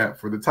feather in the cap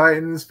for the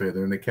Titans,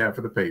 feather in the cap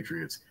for the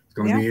Patriots. It's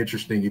going to be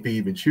interesting if he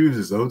even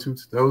chooses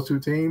those two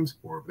teams,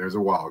 or if there's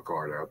a wild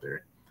card out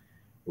there.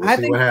 We'll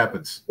see what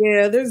happens.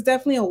 Yeah, there's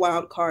definitely a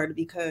wild card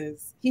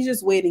because he's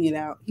just waiting it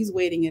out. He's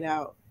waiting it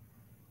out.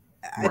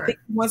 I think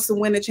he wants to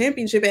win a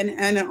championship.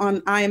 And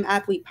on I Am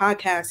Athlete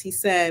podcast, he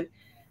said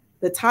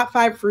the top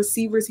 5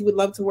 receivers he would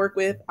love to work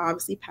with,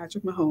 obviously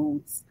Patrick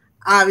Mahomes,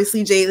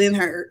 obviously Jalen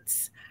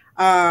Hurts,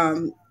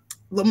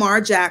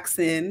 Lamar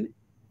Jackson,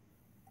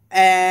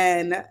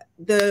 and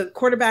the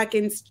quarterback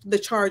in the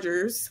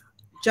Chargers,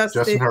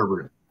 Justin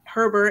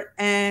Herbert,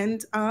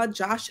 and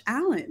Josh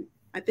Allen.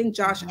 I think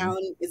Josh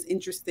Allen is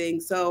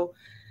interesting. So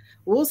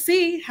we'll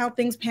see how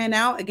things pan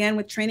out. Again,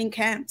 with training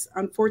camps,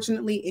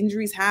 unfortunately,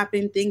 injuries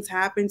happen, things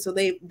happen. So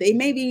they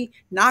may be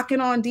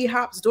knocking on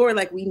D-Hop's door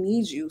like, we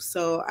need you.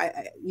 So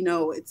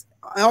it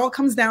all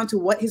comes down to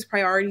what his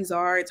priorities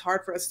are. It's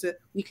hard for us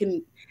we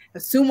can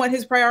assume what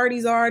his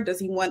priorities are. Does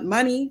he want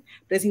money?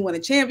 Does he want a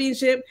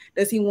championship?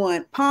 Does he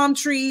want palm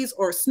trees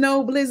or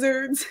snow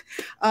blizzards?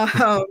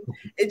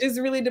 It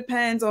just really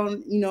depends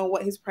on,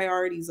 what his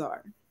priorities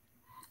are.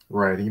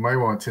 Right. He might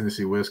want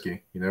Tennessee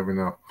whiskey. You never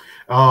know.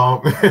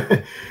 All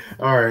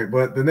right.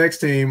 But the next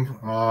team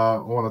I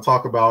want to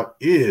talk about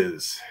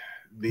is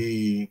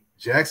the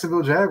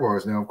Jacksonville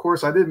Jaguars. Now, of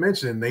course, I did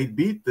mention they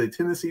beat the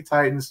Tennessee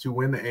Titans to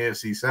win the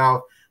AFC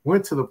South,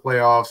 went to the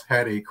playoffs,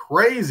 had a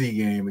crazy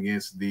game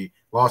against the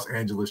Los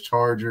Angeles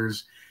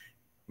Chargers.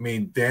 I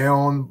mean,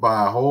 down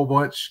by a whole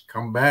bunch,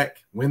 come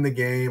back, win the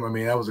game. I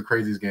mean, that was the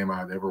craziest game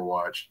I've ever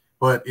watched.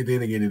 But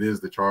then again, it is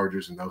the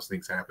Chargers, and those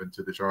things happen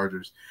to the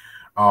Chargers.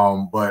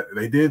 But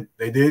they did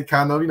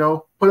kind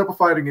of, put up a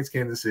fight against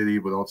Kansas City,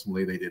 but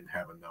ultimately they didn't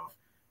have enough.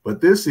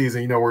 But this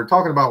season, we're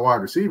talking about wide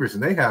receivers,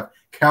 and they have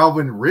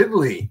Calvin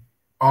Ridley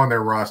on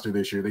their roster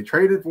this year. They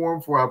traded for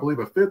him for, I believe,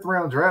 a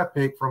 5th-round draft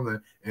pick from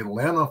the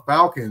Atlanta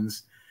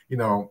Falcons.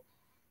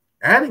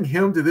 Adding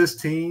him to this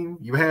team,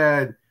 you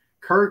had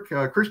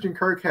Christian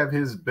Kirk have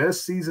his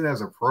best season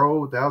as a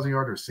pro,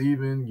 1,000-yard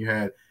receiving. You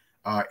had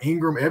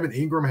Evan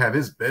Ingram have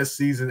his best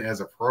season as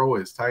a pro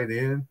as tight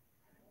end.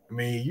 I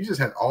mean, you just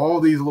had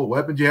all these little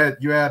weapons.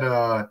 You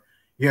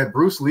had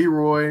Bruce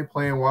Leroy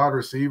playing wide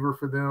receiver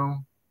for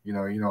them.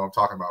 I'm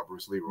talking about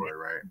Bruce Leroy,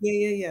 right?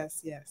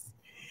 Yes.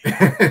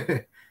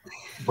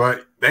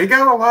 But they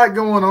got a lot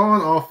going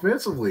on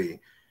offensively.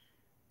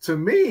 To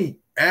me,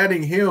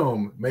 adding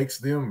him makes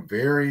them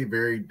very,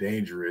 very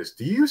dangerous.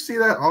 Do you see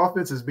that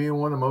offense as being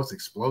one of the most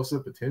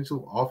explosive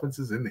potential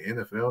offenses in the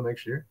NFL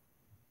next year?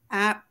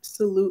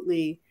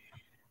 Absolutely.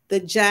 The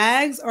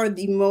Jags are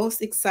the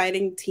most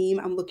exciting team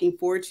I'm looking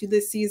forward to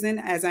this season,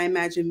 as I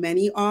imagine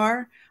many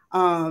are,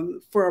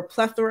 for a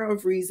plethora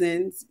of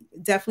reasons.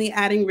 Definitely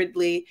adding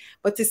Ridley,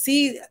 but to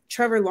see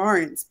Trevor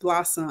Lawrence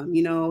blossom,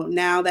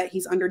 now that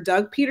he's under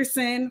Doug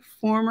Peterson,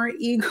 former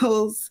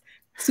Eagles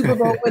Super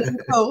Bowl winning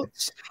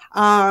coach,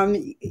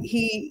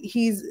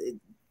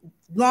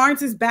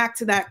 Lawrence is back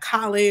to that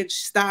college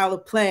style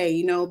of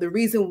play, the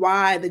reason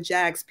why the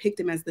Jags picked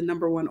him as the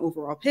 #1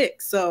 overall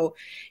pick. So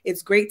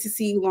it's great to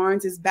see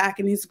Lawrence is back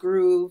in his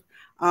groove.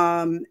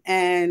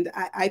 And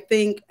I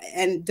think,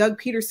 and Doug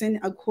Peterson,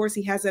 of course,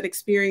 he has that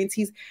experience.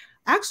 He's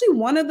actually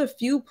one of the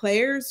few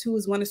players who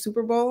has won a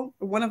Super Bowl,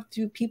 or one of the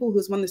few people who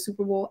has won the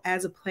Super Bowl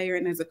as a player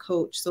and as a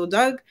coach. So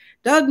Doug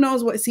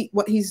knows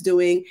what he's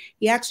doing.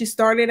 He actually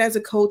started as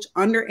a coach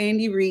under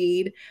Andy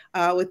Reid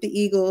with the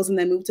Eagles and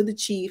then moved to the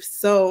Chiefs.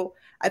 So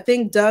I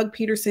think Doug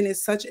Peterson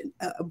is such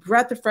a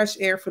breath of fresh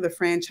air for the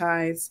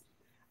franchise.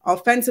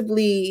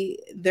 Offensively,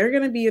 they're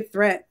going to be a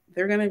threat.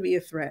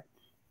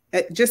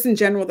 Just in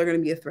general, they're going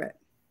to be a threat.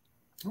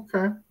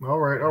 Okay. All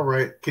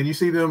right. Can you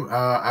see them?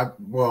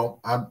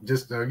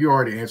 You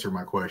already answered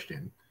my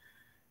question.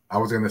 I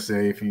was going to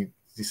say if you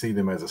see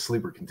them as a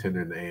sleeper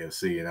contender in the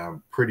AFC, and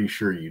I'm pretty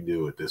sure you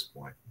do at this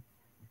point.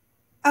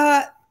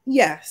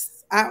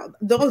 Yes.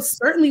 They'll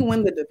certainly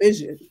win the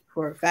division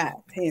for a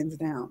fact, hands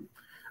down.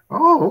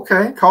 Oh,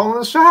 okay.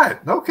 Calling a shot.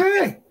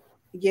 Okay.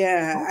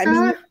 Yeah. Okay. I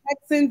mean, the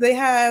Texans, they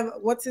have,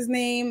 what's his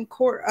name?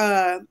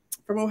 From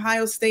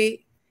Ohio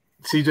State.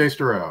 CJ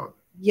Stroud.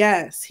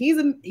 Yes, he's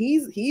good.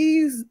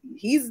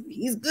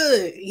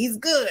 He's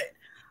good.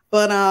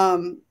 But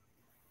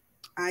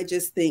I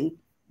just think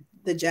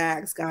the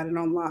Jags got it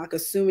on lock,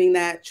 assuming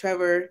that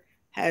Trevor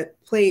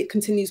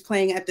continues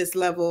playing at this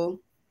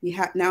level. We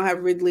now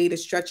have Ridley to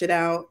stretch it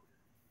out.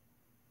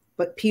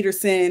 But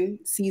Peterson,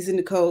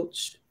 seasoned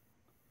coach.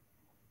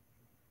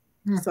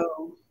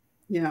 So,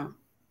 yeah.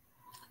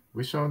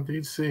 We shall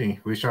indeed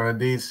see.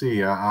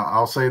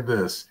 I'll say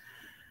this.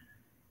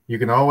 You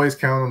can always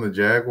count on the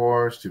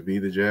Jaguars to be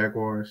the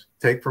Jaguars.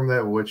 Take from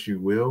that what you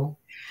will,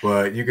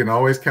 but you can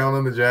always count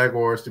on the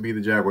Jaguars to be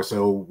the Jaguars.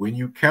 So when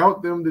you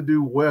count them to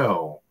do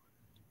well,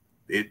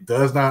 it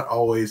does not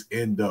always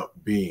end up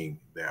being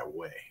that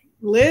way.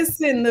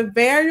 Listen, the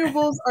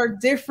variables are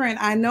different.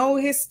 I know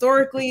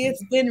historically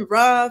it's been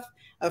rough.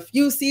 A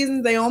few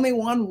seasons, they only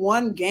won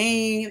one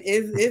game.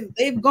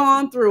 They've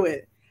gone through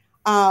it.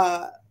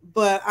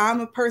 But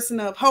I'm a person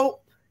of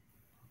hope.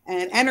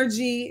 and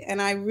energy.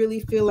 And I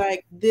really feel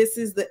like this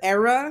is the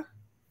era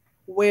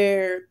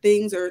where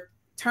things are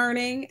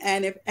turning.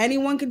 And if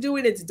anyone can do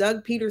it, it's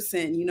Doug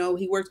Peterson. You know,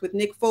 he worked with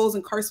Nick Foles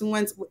and Carson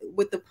Wentz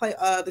with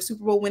the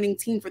Super Bowl winning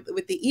team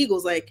with the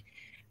Eagles. Like,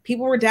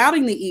 people were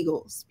doubting the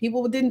Eagles.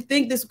 People didn't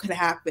think this could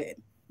happen.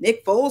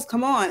 Nick Foles,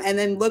 come on. And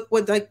then look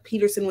what Doug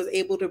Peterson was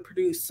able to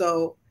produce.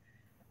 So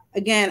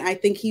again, I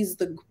think he's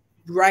the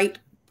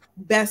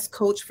best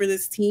coach for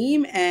this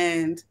team.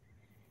 And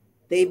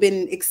they've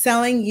been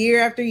excelling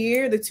year after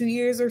year, the 2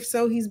 years or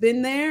so he's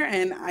been there.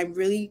 And I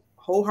really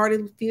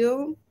wholeheartedly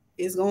feel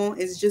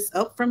it's just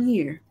up from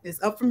here.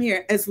 It's up from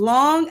here. As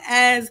long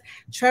as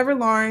Trevor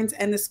Lawrence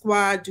and the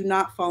squad do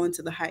not fall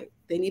into the hype.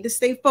 They need to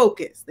stay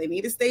focused.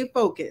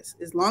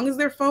 As long as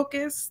they're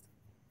focused,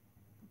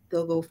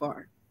 they'll go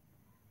far.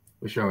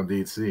 We shall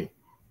indeed see.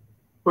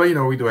 But, you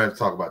know, we do have to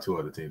talk about two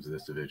other teams in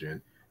this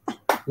division.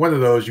 One of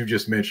those you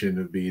just mentioned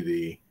would be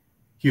the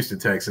Houston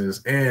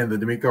Texans, and the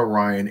DeMeco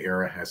Ryan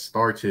era has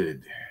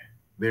started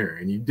there.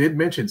 And you did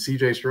mention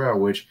C.J. Stroud,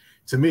 which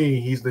to me,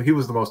 he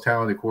was the most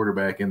talented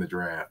quarterback in the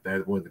draft.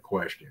 That wasn't the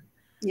question.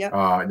 Yep.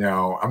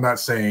 Now, I'm not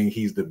saying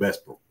he's the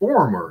best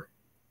performer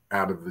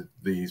out of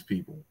these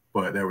people,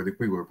 but that were the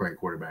people who were playing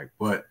quarterback.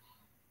 But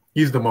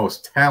he's the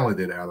most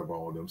talented out of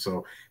all of them.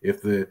 So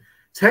if the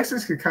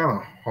Texans could kind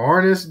of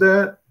harness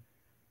that,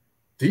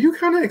 do you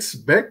kind of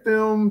expect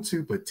them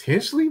to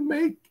potentially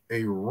make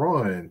a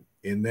run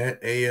in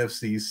that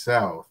AFC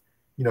South?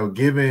 You know,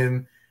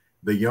 given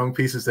the young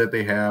pieces that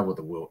they have with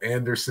the Will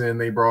Anderson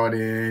they brought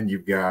in,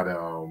 you've got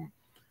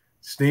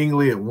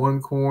Stingley at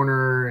one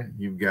corner,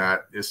 you've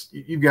got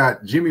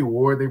Jimmy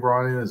Ward they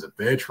brought in as a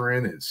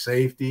veteran and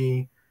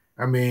safety.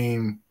 I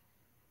mean,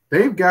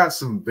 they've got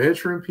some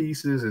veteran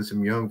pieces and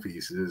some young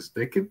pieces.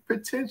 They could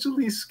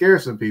potentially scare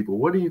some people.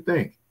 What do you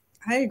think?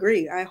 I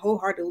agree. I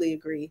wholeheartedly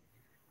agree.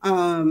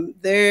 I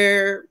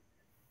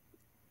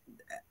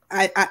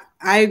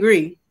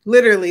agree.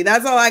 Literally,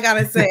 that's all I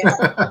gotta say.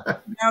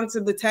 Down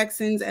to the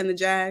Texans and the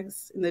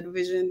Jags in the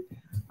division,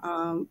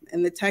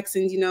 and the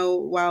Texans. You know,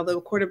 while the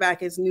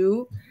quarterback is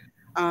new,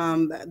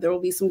 there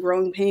will be some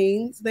growing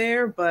pains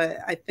there. But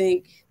I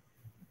think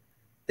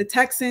the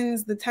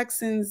Texans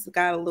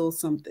got a little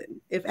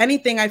something. If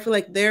anything, I feel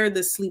like they're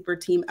the sleeper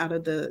team out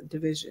of the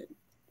division.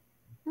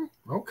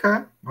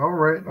 Okay, all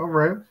right.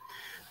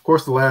 Of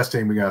course, the last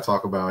team we got to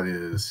talk about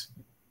is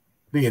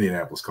the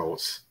Indianapolis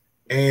Colts.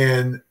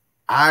 And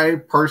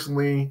I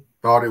personally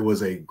thought it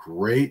was a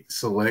great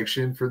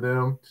selection for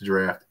them to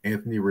draft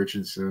Anthony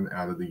Richardson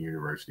out of the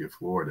University of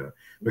Florida,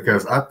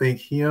 because I think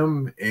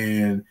him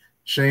and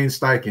Shane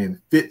Steichen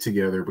fit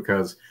together,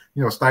 because,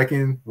 you know,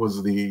 Steichen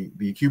was the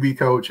QB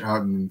coach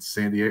out in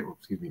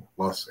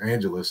Los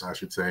Angeles, I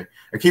should say.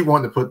 I keep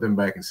wanting to put them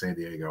back in San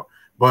Diego.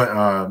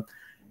 But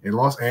in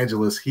Los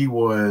Angeles, he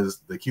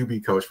was the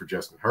QB coach for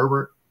Justin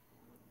Herbert.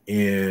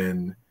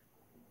 In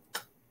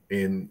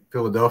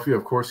Philadelphia,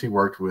 of course, he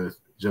worked with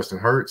Justin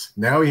Hurts.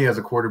 Now he has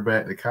a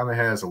quarterback that kind of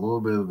has a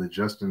little bit of the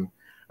Jalen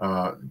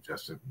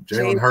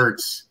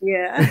Hurts.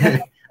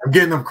 Yeah. I'm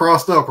getting them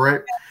crossed up,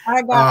 right?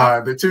 I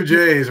got the two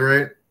J's,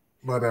 right?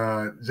 But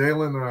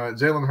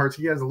Jalen Hurts,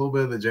 he has a little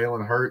bit of the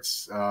Jalen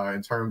Hurts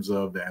in terms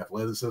of the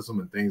athleticism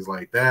and things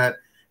like that,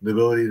 the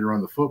ability to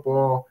run the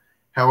football.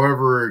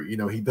 However, you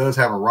know, he does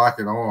have a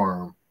rocket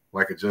arm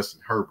like a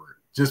Justin Herbert.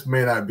 Just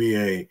may not be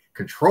a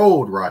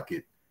controlled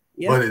rocket,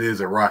 but it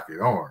is a rocket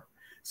arm.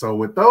 So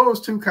with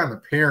those two kind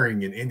of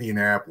pairing in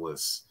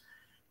Indianapolis,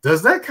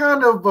 does that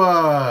kind of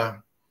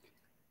bode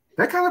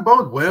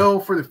well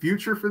for the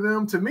future for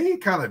them? To me,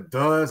 it kind of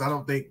does. I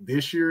don't think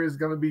this year is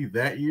going to be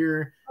that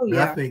year. But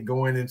I think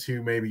going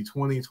into maybe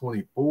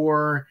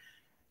 2024,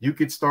 you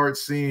could start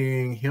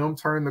seeing him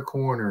turn the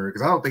corner,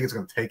 because I don't think it's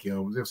going to take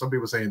him. Some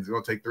people saying it's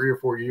going to take 3 or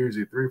 4 years.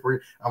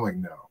 I'm like,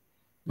 no.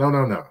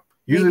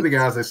 Usually the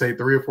guys that say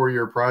 3 or 4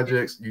 year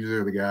projects, usually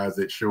are the guys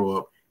that show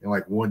up in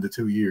like 1 to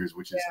 2 years,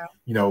 which is,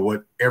 you know,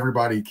 what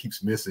everybody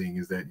keeps missing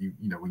is that, you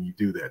know, when you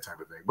do that type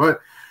of thing. But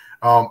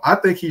I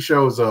think he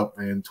shows up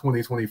in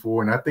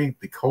 2024, and I think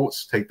the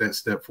Colts take that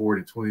step forward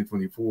in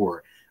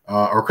 2024.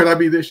 Or could I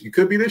be this? It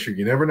could be this year.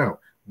 You never know.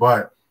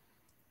 But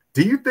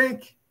do you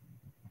think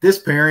this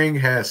pairing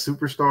has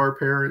superstar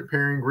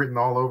pairing written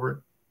all over it?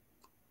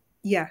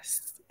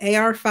 Yes.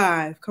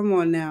 AR5, come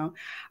on now.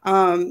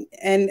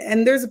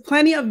 And there's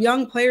plenty of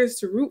young players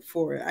to root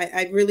for.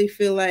 I really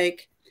feel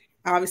like,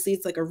 obviously,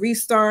 it's like a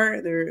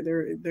restart.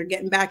 They're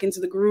getting back into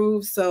the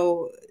groove.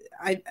 So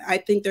I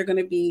think they're going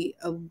to be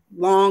a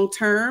long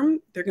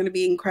term. They're going to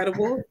be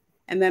incredible.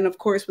 And then, of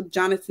course, with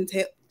Jonathan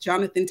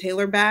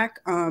Taylor back,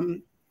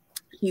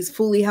 he's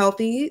fully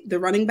healthy, the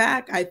running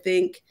back. I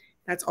think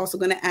that's also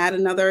going to add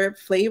another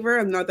flavor,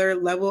 another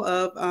level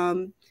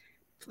of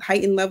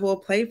heightened level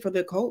of play for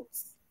the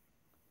Colts.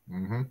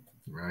 Mm-hmm.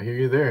 I hear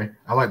you there.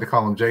 I like to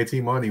call him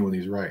JT Money when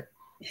he's right.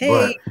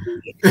 Hey.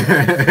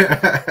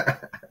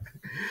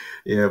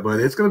 Yeah, but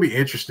it's going to be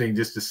interesting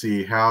just to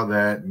see how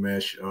that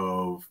mesh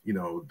of, you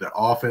know, the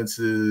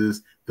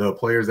offenses, the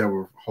players that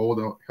were held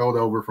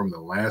over from the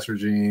last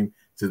regime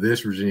to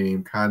this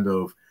regime kind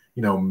of,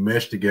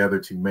 mesh together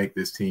to make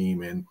this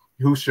team, and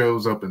who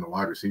shows up in the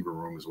wide receiver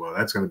room as well.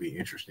 That's going to be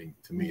interesting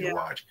to me to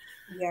watch.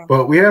 Yeah.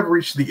 But we have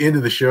reached the end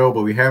of the show,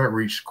 but we haven't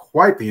reached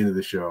quite the end of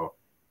the show.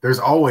 There's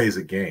always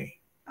a game.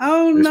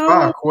 Oh, There's no.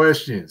 5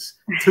 questions,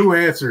 2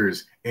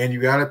 answers, and you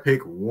got to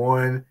pick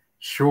one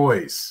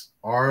choice.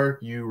 Are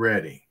you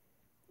ready?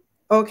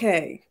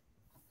 Okay.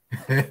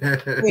 Wait,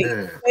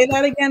 say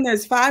that again.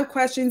 There's 5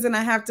 questions, and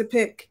I have to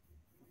pick.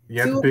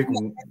 You have to pick.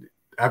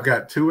 I've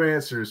got 2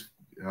 answers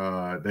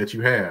that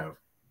you have,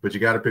 but you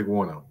got to pick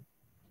one of them.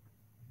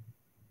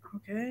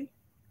 Okay.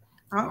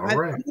 All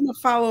right. I'm gonna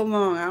follow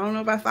along. I don't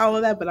know if I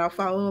follow that, but I'll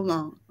follow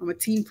along. I'm a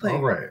team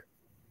player.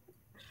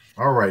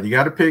 All right. You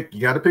got to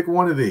pick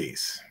one of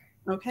these.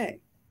 Okay.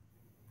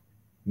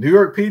 New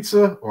York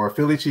pizza or a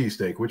Philly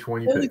cheesesteak? Which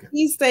one you picking?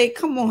 Philly cheesesteak.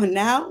 Come on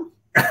now.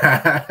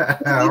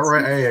 All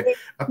right. Hey,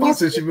 I thought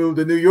since you moved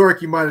to New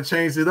York, you might have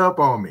changed it up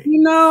on me.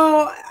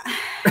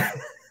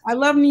 I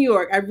love New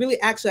York. I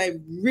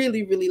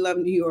really, really love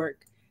New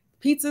York.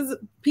 Pizza's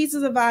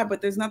a vibe,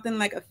 but there's nothing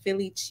like a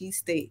Philly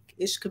cheesesteak.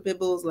 Ish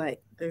kabibbles,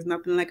 like there's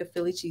nothing like a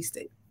Philly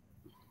cheesesteak.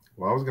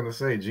 Well, I was gonna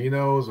say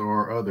Geno's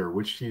or other.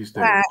 Which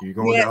cheesesteak? You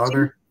going to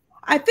other?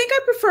 I think I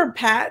prefer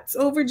Pat's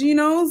over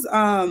Geno's.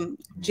 I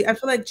feel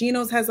like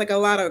Geno's has like a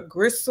lot of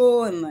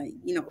gristle and like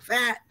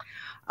fat,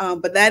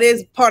 but that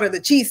is part of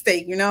the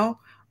cheesesteak,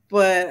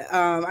 But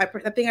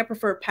I think I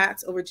prefer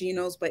Pat's over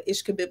Geno's. But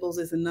Ish Kabibbles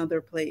is another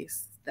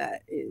place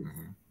that is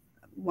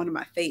one of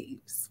my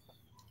faves.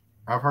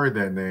 I've heard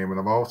that name, and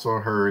I've also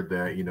heard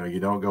that you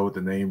don't go with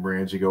the name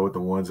brands, you go with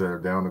the ones that are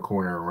down the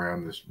corner,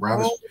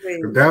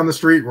 down the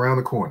street, around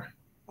the corner.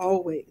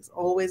 Always.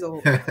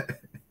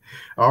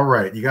 All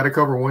right, you got to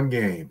cover one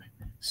game: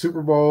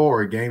 Super Bowl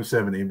or Game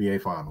 7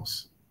 NBA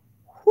Finals.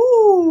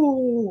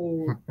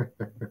 Ooh.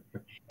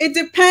 It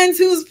depends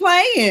who's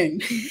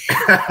playing.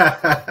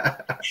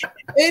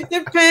 It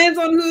depends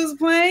on who's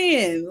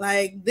playing.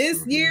 Like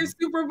this year's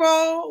Super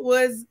Bowl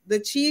was the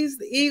Chiefs,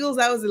 the Eagles.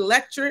 That was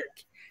electric.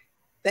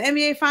 The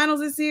NBA Finals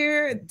this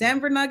year,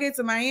 Denver Nuggets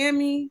and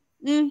Miami.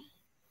 Whew,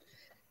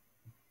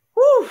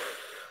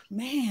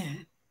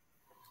 man.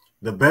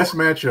 The best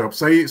matchup.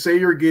 Say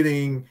you're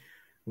getting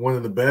one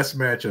of the best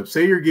matchups.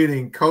 Say you're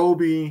getting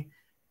Kobe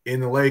in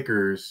the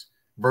Lakers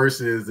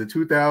versus the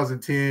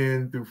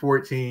 2010 through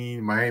 14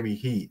 Miami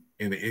Heat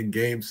in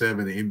Game 7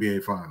 of the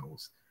NBA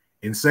Finals.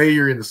 And say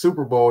you're in the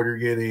Super Bowl, you're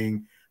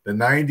getting the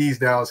 90s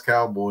Dallas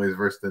Cowboys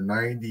versus the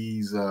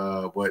 90s,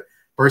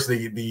 versus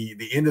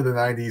the end of the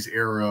 90s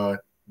era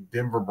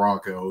Denver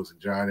Broncos and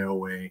John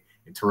Elway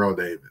and Terrell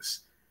Davis.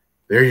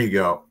 There you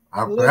go.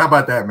 How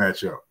about that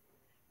matchup?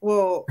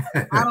 Well,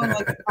 I don't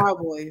like the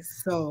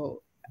Cowboys,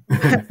 so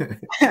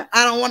I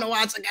don't want to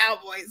watch the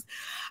Cowboys.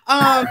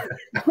 I'll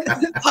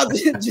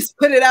just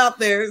put it out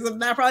there. So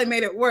that probably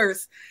made it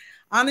worse.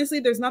 Honestly,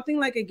 there's nothing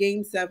like a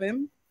Game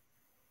 7,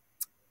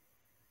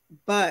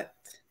 but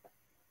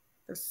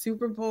the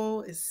Super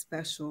Bowl is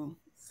special.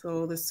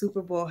 So the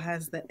Super Bowl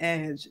has the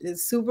edge. The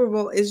Super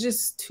Bowl is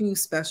just too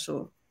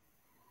special.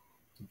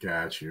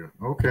 Got you.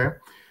 Okay.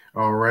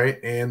 All right.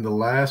 And the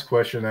last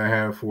question I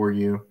have for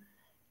you: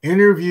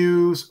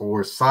 interviews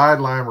or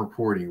sideline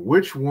reporting?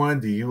 Which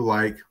one do you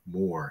like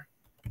more?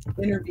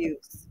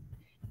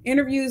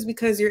 Interviews,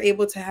 because you're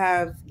able to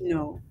have,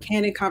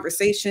 candid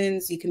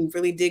conversations. You can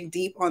really dig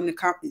deep on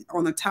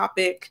the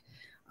topic.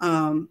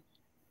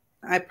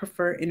 I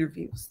prefer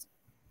interviews.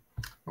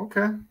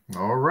 Okay.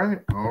 All right.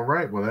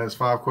 Well, that's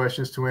 5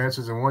 questions, 2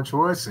 answers, and 1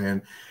 choice.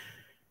 And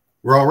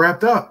we're all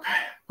wrapped up.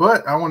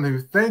 But I want to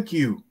thank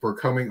you for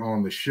coming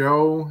on the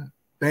show.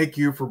 Thank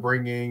you for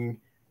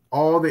bringing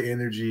all the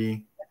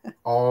energy,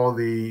 all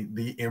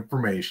the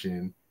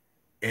information.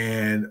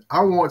 And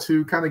I want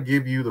to kind of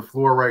give you the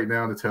floor right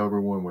now to tell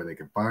everyone where they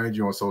can find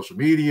you on social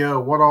media,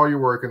 what all you're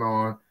working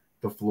on.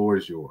 The floor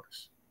is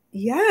yours.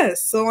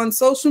 Yes. So on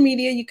social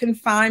media, you can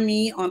find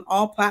me on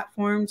all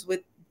platforms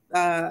with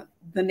the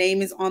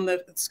name is on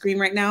the screen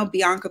right now,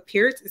 Bianca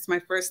Peart. It's my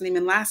first name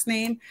and last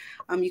name.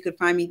 You can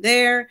find me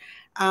there.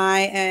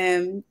 I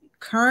am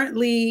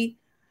currently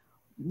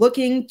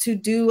looking to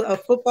do a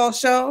football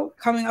show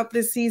coming up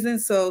this season,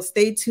 so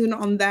stay tuned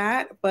on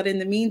that. But in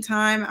the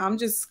meantime, I'm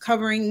just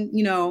covering,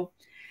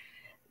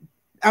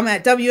 I'm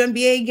at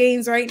WNBA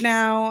games right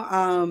now.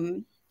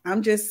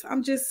 I'm just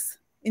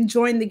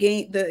enjoying the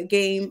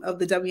game of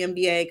the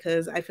WNBA,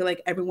 because I feel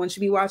like everyone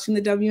should be watching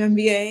the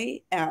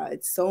WNBA.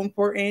 It's so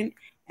important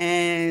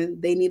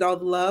and they need all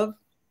the love.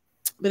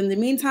 But in the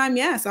meantime,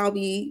 yes, I'll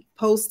be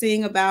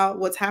posting about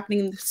what's happening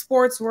in the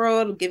sports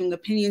world, giving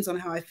opinions on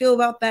how I feel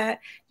about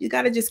that. You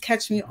got to just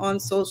catch me on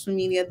social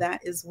media.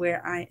 That is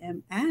where I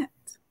am at.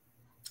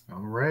 All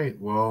right.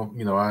 Well,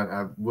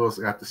 I will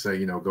have to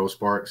say, go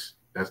Sparks.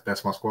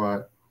 That's my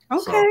squad.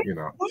 Okay. So,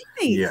 nice.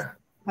 Yeah.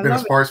 I've been a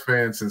Sparks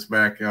fan since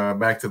back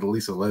to the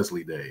Lisa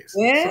Leslie days.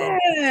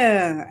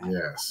 Yeah. So,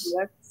 yes.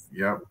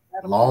 Yep.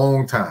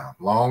 Long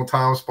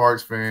time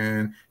Sparks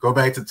fan. Go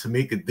back to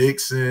Tamika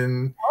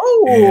Dixon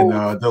and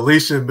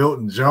Delisha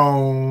Milton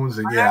Jones,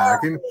 and I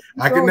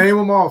can name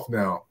them off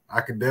now.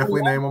 I can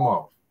definitely name them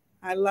off.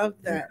 I love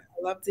that.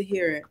 I love to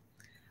hear it.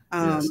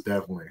 Yes,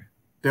 definitely.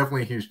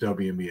 Definitely a huge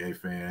WNBA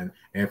fan.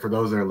 And for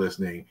those that are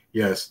listening,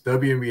 yes,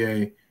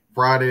 WNBA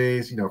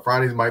Fridays,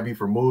 Fridays might be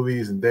for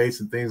movies and dates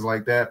and things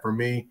like that. For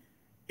me,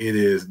 it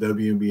is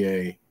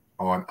WNBA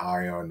on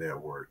Ion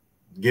Network.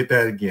 Get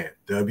that again,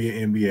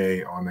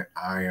 WNBA on the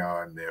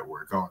Ion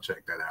Network. Go and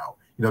check that out.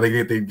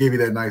 They give you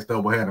that nice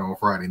doubleheader on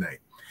Friday night.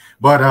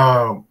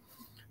 But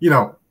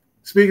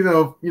speaking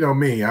of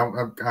me,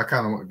 I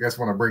kind of guess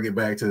want to bring it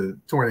back to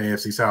touring the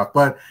AFC South.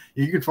 But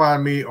you can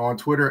find me on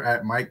Twitter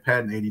at Mike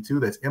Patton 82.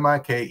 That's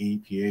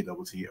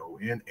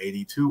MikePatton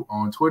 82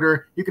 on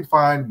Twitter. You can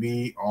find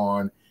me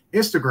on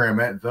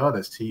Instagram at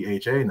that's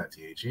THA, not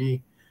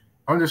THE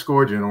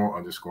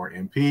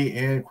 _general_MP.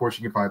 And of course,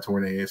 you can find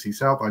touring the AFC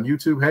South on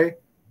YouTube. Hey,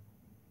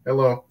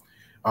 hello.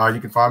 You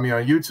can find me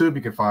on YouTube.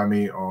 You can find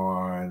me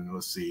on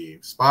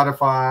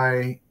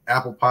Spotify,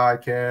 Apple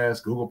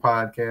Podcasts, Google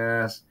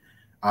Podcasts,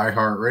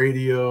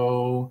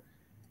 iHeartRadio,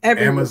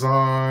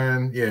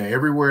 Amazon,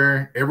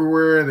 everywhere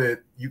that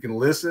you can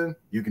listen,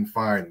 you can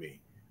find me.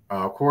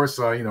 Of course,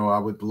 I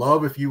would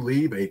love if you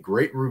leave a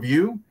great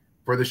review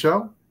for the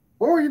show,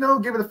 or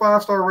give it a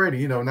 5-star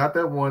rating. Not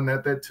that 1,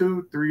 not that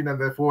 2, 3, not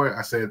that 4.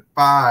 I said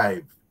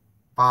 5,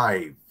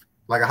 like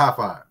a high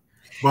five.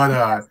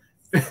 But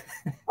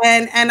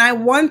and I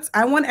want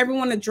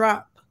everyone to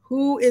drop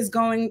who is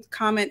going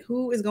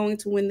to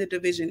win the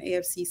division,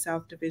 AFC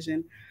South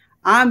division.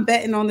 I'm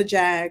betting on the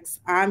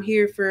Jags. I'm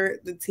here for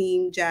the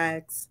team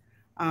Jags.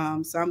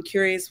 So I'm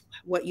curious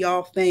what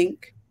y'all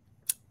think.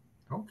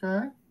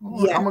 Okay.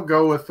 Yeah. I'm going to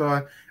go with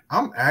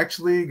I'm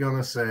actually going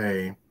to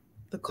say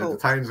that the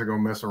Titans are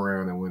going to mess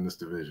around and win this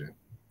division.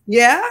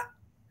 Yeah?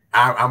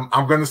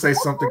 I'm going to say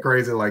something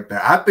crazy like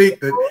that. I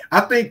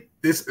think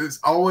this is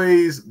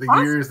always the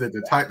years that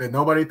that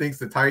nobody thinks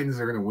the Titans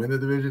are going to win the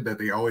division, that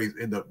they always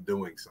end up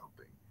doing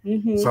something.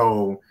 Mm-hmm.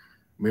 So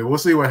we'll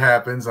see what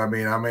happens. I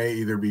may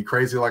either be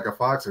crazy like a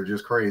fox or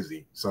just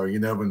crazy. So you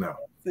never know.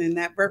 And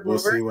that we'll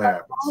see what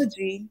happens.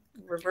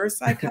 Reverse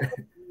psychology,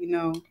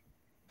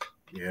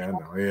 Yeah,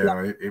 no,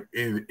 yeah.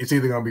 It's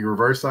either going to be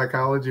reverse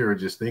psychology or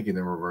just thinking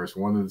in reverse,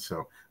 one of the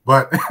two.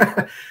 But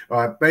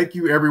thank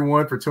you,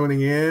 everyone, for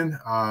tuning in.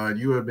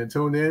 You have been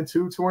tuned in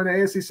to Touring the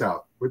AFC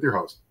South with your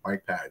host,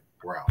 Mike Patton.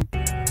 We're out.